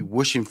could be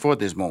wishing for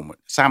this moment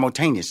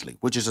simultaneously,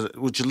 which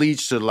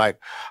leads to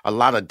like a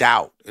lot of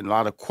doubt and a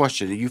lot of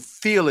question. You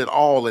feel it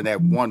all in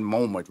that one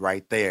moment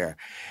right there.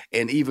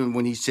 And even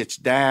when he sits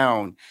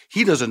down,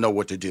 he doesn't know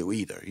what to do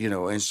either,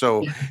 And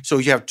so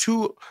you have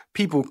two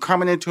people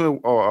coming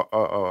into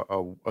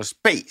a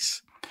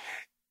space.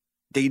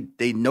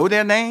 They know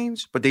their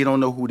names, but they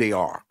don't know who they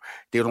are.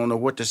 They don't know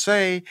what to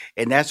say.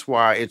 And that's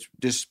why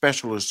this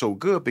special is so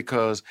good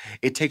because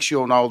it takes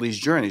you on all these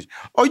journeys.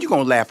 Oh, you're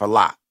going to laugh a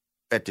lot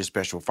at this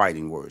special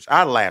Fighting Words.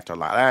 I laughed a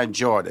lot. I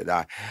enjoyed it.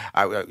 I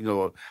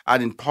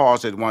didn't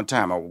pause at one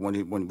time.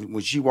 When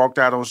she walked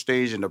out on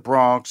stage in the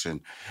Bronx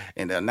and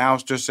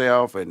announced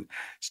herself and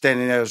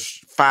standing there,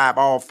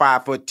 all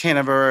 5'10"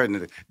 of her,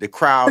 and the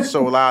crowd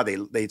so loud,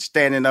 they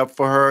standing up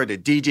for her. The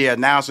DJ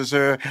announces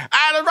her,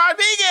 Ida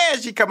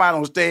Rodriguez. She come out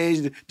on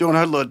stage doing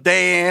her little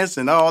dance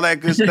and all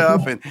that good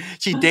stuff, and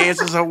she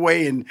dances her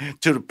way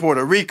to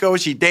Puerto Rico.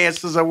 She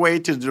dances her way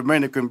to the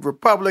Dominican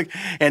Republic,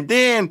 and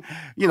then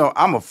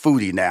I'm a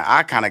foodie now.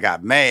 I kind of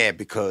got mad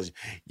because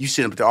you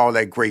sent them to all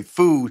that great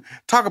food.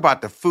 Talk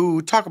about the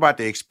food. Talk about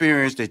the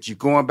experience that you're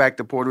going back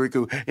to Puerto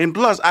Rico. And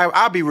plus,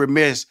 I'll be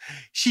remiss.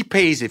 She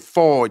pays it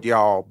forward,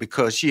 y'all,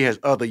 because she has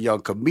other young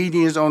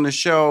comedians on the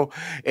show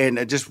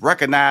and just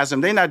recognize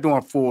them. They're not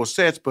doing full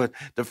sets, but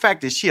the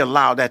fact that she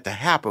allowed that to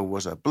happen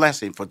was a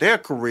blessing for their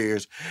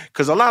careers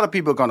because a lot of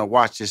people are going to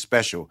watch this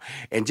special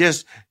and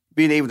just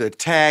being able to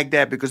tag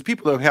that because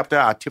people have helped her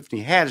out.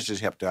 Tiffany Haddish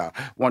has helped her out.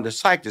 Wanda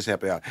Sykes has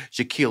helped her out.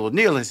 Shaquille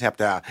O'Neal has helped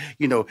her out.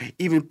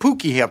 Even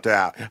Pookie helped her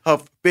out. Her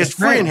best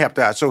friend helped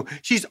her out. So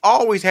she's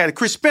always had it.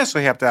 Chris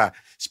Spencer helped her out.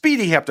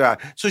 Speedy helped her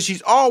out. So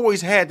she's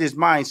always had this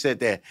mindset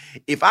that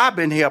if I've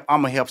been helped,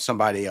 I'm going to help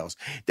somebody else.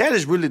 That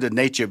is really the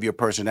nature of your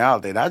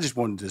personality. And I just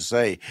wanted to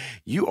say,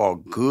 you are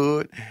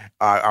good.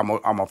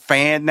 I'm a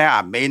fan now.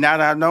 I may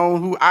not have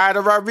known who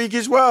Ida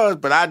Rodriguez was,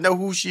 but I know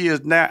who she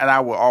is now, and I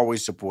will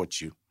always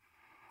support you.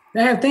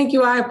 Thank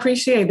you. I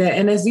appreciate that.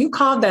 And as you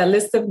called that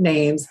list of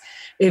names,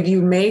 if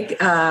you make,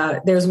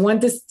 there's one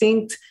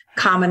distinct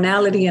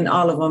commonality in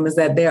all of them is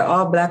that they're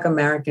all Black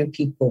American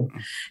people.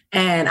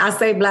 And I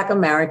say Black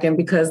American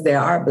because there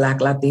are Black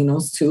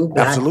Latinos too,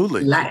 Black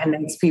Absolutely.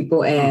 Latinx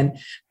people. And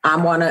I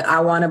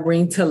want to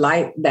bring to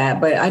light that.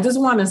 But I just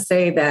want to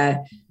say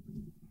that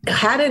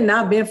had it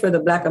not been for the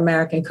Black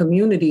American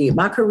community,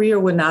 my career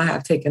would not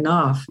have taken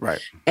off.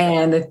 Right.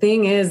 And the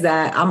thing is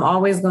that I'm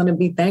always going to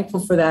be thankful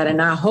for that. And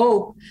I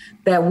hope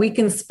that we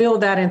can spill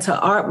that into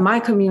my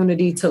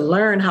community to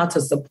learn how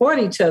to support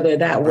each other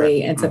that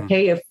way and to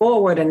pay it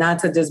forward and not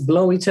to just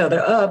blow each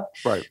other up.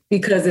 Right.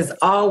 Because it's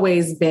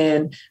always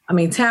been, I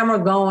mean, Tamara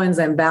Goins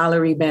and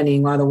Valerie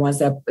Benning are the ones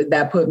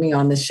that put me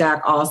on the Shaq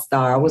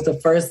All-Star. I was the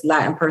first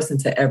Latin person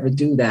to ever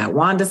do that.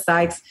 Wanda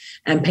Sykes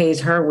and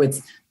Paige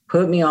Hurwitz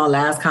put me on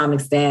Last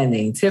Comic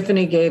Standing.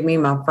 Tiffany gave me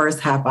my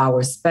first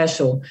half-hour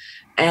special.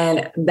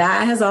 And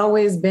that has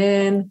always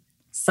been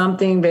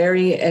something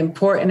very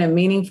important and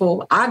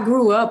meaningful. I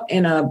grew up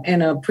in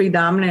a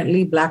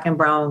predominantly Black and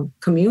brown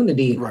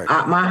community.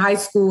 Right. My high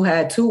school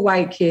had 2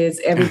 white kids.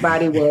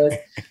 Everybody was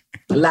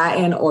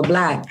Latin or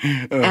Black.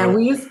 And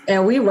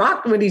we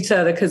rocked with each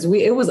other because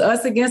it was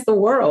us against the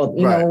world.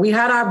 You know, we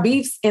had our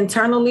beefs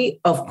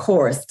internally, of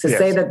course. To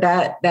say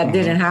that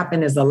didn't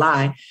happen is a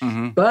lie.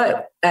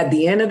 But at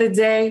the end of the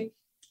day,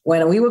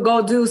 when we would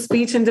go do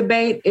speech and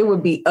debate, it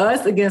would be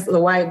us against the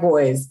white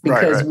boys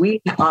because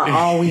we are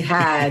all we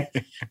had.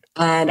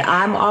 And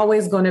I'm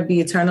always going to be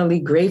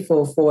eternally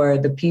grateful for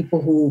the people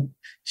who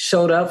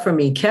showed up for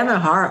me. Kevin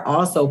Hart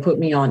also put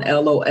me on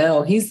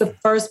LOL. He's the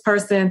first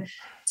person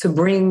to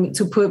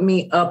put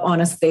me up on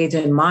a stage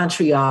in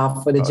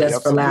Montreal for the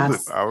Just for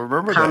Laughs. I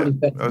remember Comedy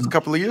that. That was a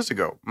couple of years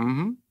ago.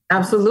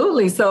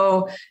 Absolutely.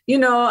 So, you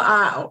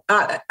know,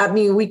 I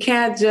mean, we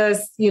can't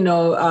just, you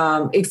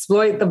know,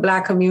 exploit the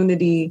Black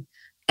community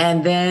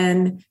and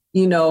then,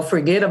 you know,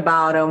 forget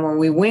about them when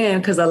we win,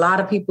 because a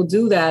lot of people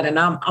do that. And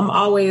I'm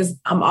always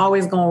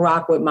going to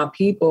rock with my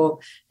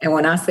people. And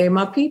when I say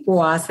my people,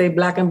 I say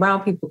Black and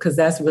brown people, because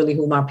that's really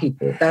who my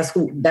people.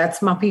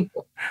 That's my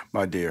people.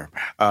 My dear.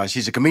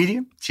 She's a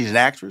comedian. She's an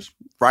actress,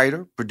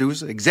 writer,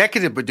 producer,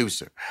 executive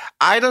producer.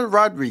 Ida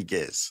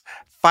Rodriguez.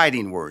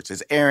 Fighting Words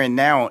is airing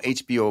now on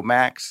HBO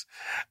Max.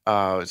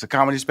 It's a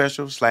comedy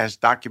special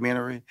 /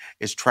 documentary.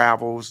 It's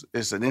travels.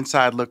 It's an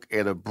inside look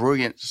at a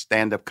brilliant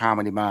stand-up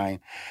comedy mind.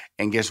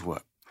 And guess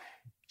what?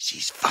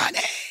 She's funny.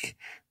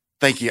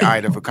 Thank you,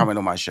 Ida, for coming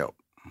on my show.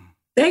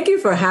 Thank you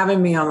for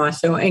having me on my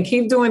show, and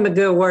keep doing the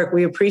good work.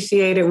 We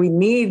appreciate it. We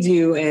need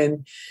you.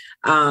 And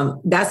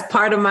that's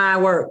part of my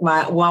work.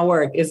 My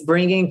work is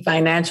bringing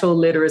financial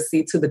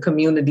literacy to the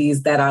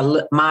communities that are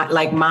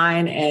like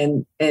mine,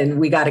 and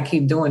we got to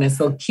keep doing it.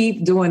 So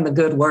keep doing the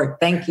good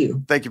work. Thank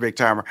you. Thank you, Big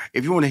Timer.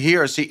 If you want to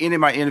hear or see any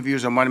of my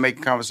interviews on Money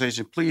Making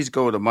Conversation, please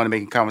go to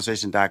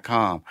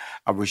moneymakingconversation.com.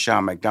 I'm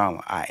Rushion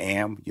McDonald. I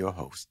am your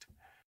host.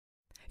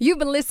 You've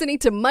been listening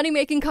to Money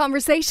Making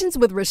Conversations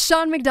with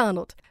Rushion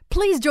McDonald.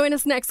 Please join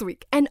us next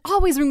week. And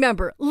always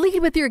remember, lead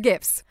with your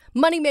gifts.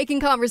 Money Making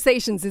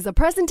Conversations is a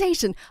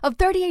presentation of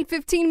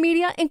 3815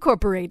 Media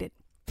Incorporated.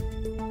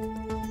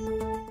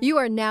 You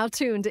are now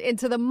tuned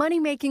into the Money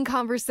Making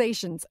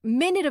Conversations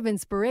Minute of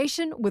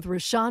Inspiration with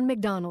Rushion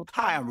McDonald.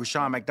 Hi, I'm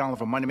Rushion McDonald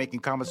from Money Making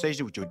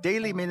Conversation with your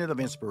daily Minute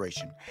of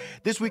Inspiration.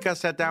 This week I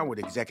sat down with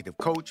executive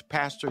coach,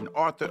 pastor, and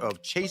author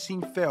of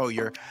Chasing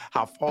Failure,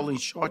 How Falling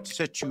Short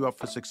Sets You Up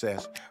for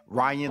Success,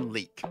 Ryan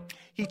Leak.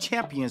 He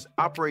champions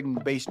operating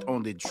based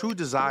on the true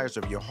desires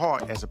of your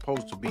heart as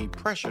opposed to being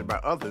pressured by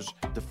others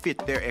to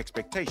fit their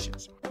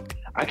expectations.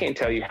 I can't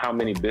tell you how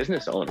many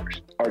business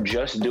owners are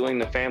just doing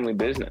the family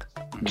business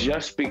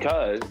just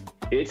because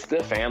it's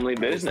the family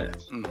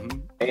business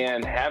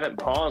and haven't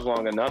paused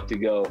long enough to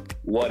go,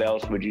 what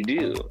else would you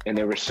do? And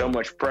there was so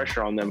much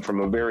pressure on them from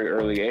a very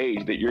early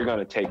age that you're going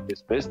to take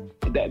this business.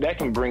 That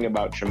can bring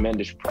about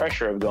tremendous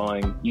pressure of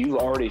going, you've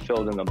already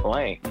filled in the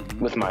blank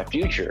with my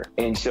future.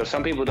 And so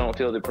some people don't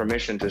feel the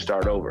permission to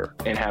start over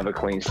and have a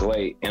clean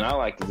slate. And I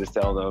like to just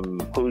tell them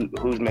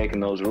who's making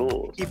those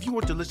rules. If you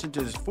want to listen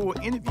to this full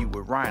interview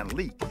with Ryan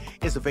Leak,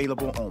 it's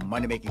available on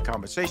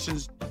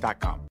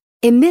moneymakingconversations.com.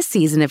 In this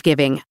season of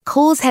giving,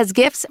 Kohl's has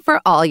gifts for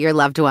all your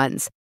loved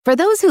ones. For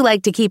those who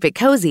like to keep it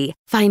cozy,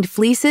 find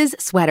fleeces,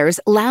 sweaters,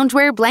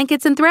 loungewear,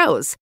 blankets, and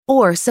throws.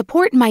 Or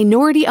support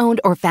minority-owned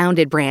or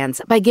founded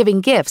brands by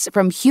giving gifts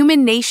from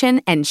Human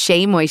Nation and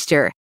Shea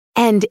Moisture.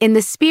 And in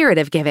the spirit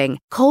of giving,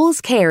 Kohl's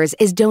Cares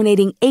is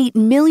donating $8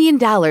 million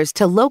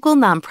to local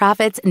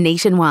nonprofits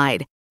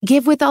nationwide.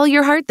 Give with all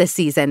your heart this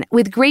season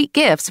with great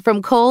gifts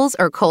from Kohl's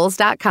or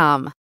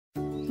Kohls.com.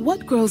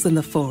 What grows in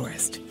the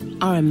forest?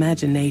 Our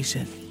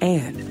imagination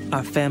and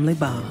our family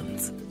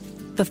bonds.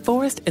 The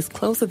forest is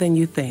closer than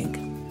you think.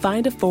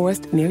 Find a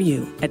forest near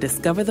you at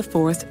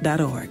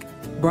discovertheforest.org.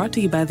 Brought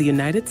to you by the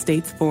United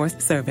States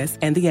Forest Service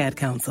and the Ad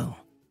Council.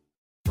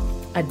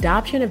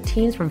 Adoption of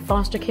teens from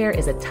foster care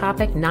is a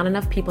topic not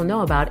enough people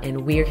know about,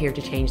 and we're here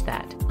to change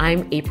that.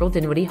 I'm April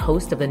Dinwiddie,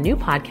 host of the new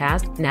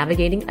podcast,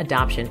 Navigating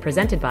Adoption,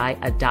 presented by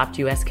Adopt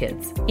US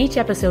Kids. Each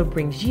episode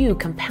brings you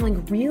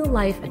compelling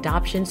real-life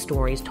adoption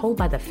stories told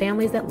by the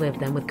families that live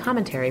them with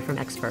commentary from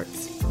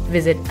experts.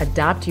 Visit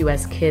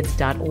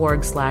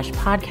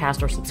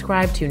adoptuskids.org/podcast or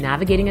subscribe to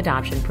Navigating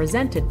Adoption,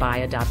 presented by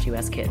Adopt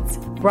US Kids.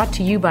 Brought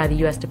to you by the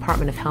U.S.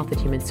 Department of Health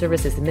and Human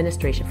Services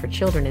Administration for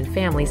Children and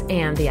Families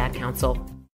and the Ad Council.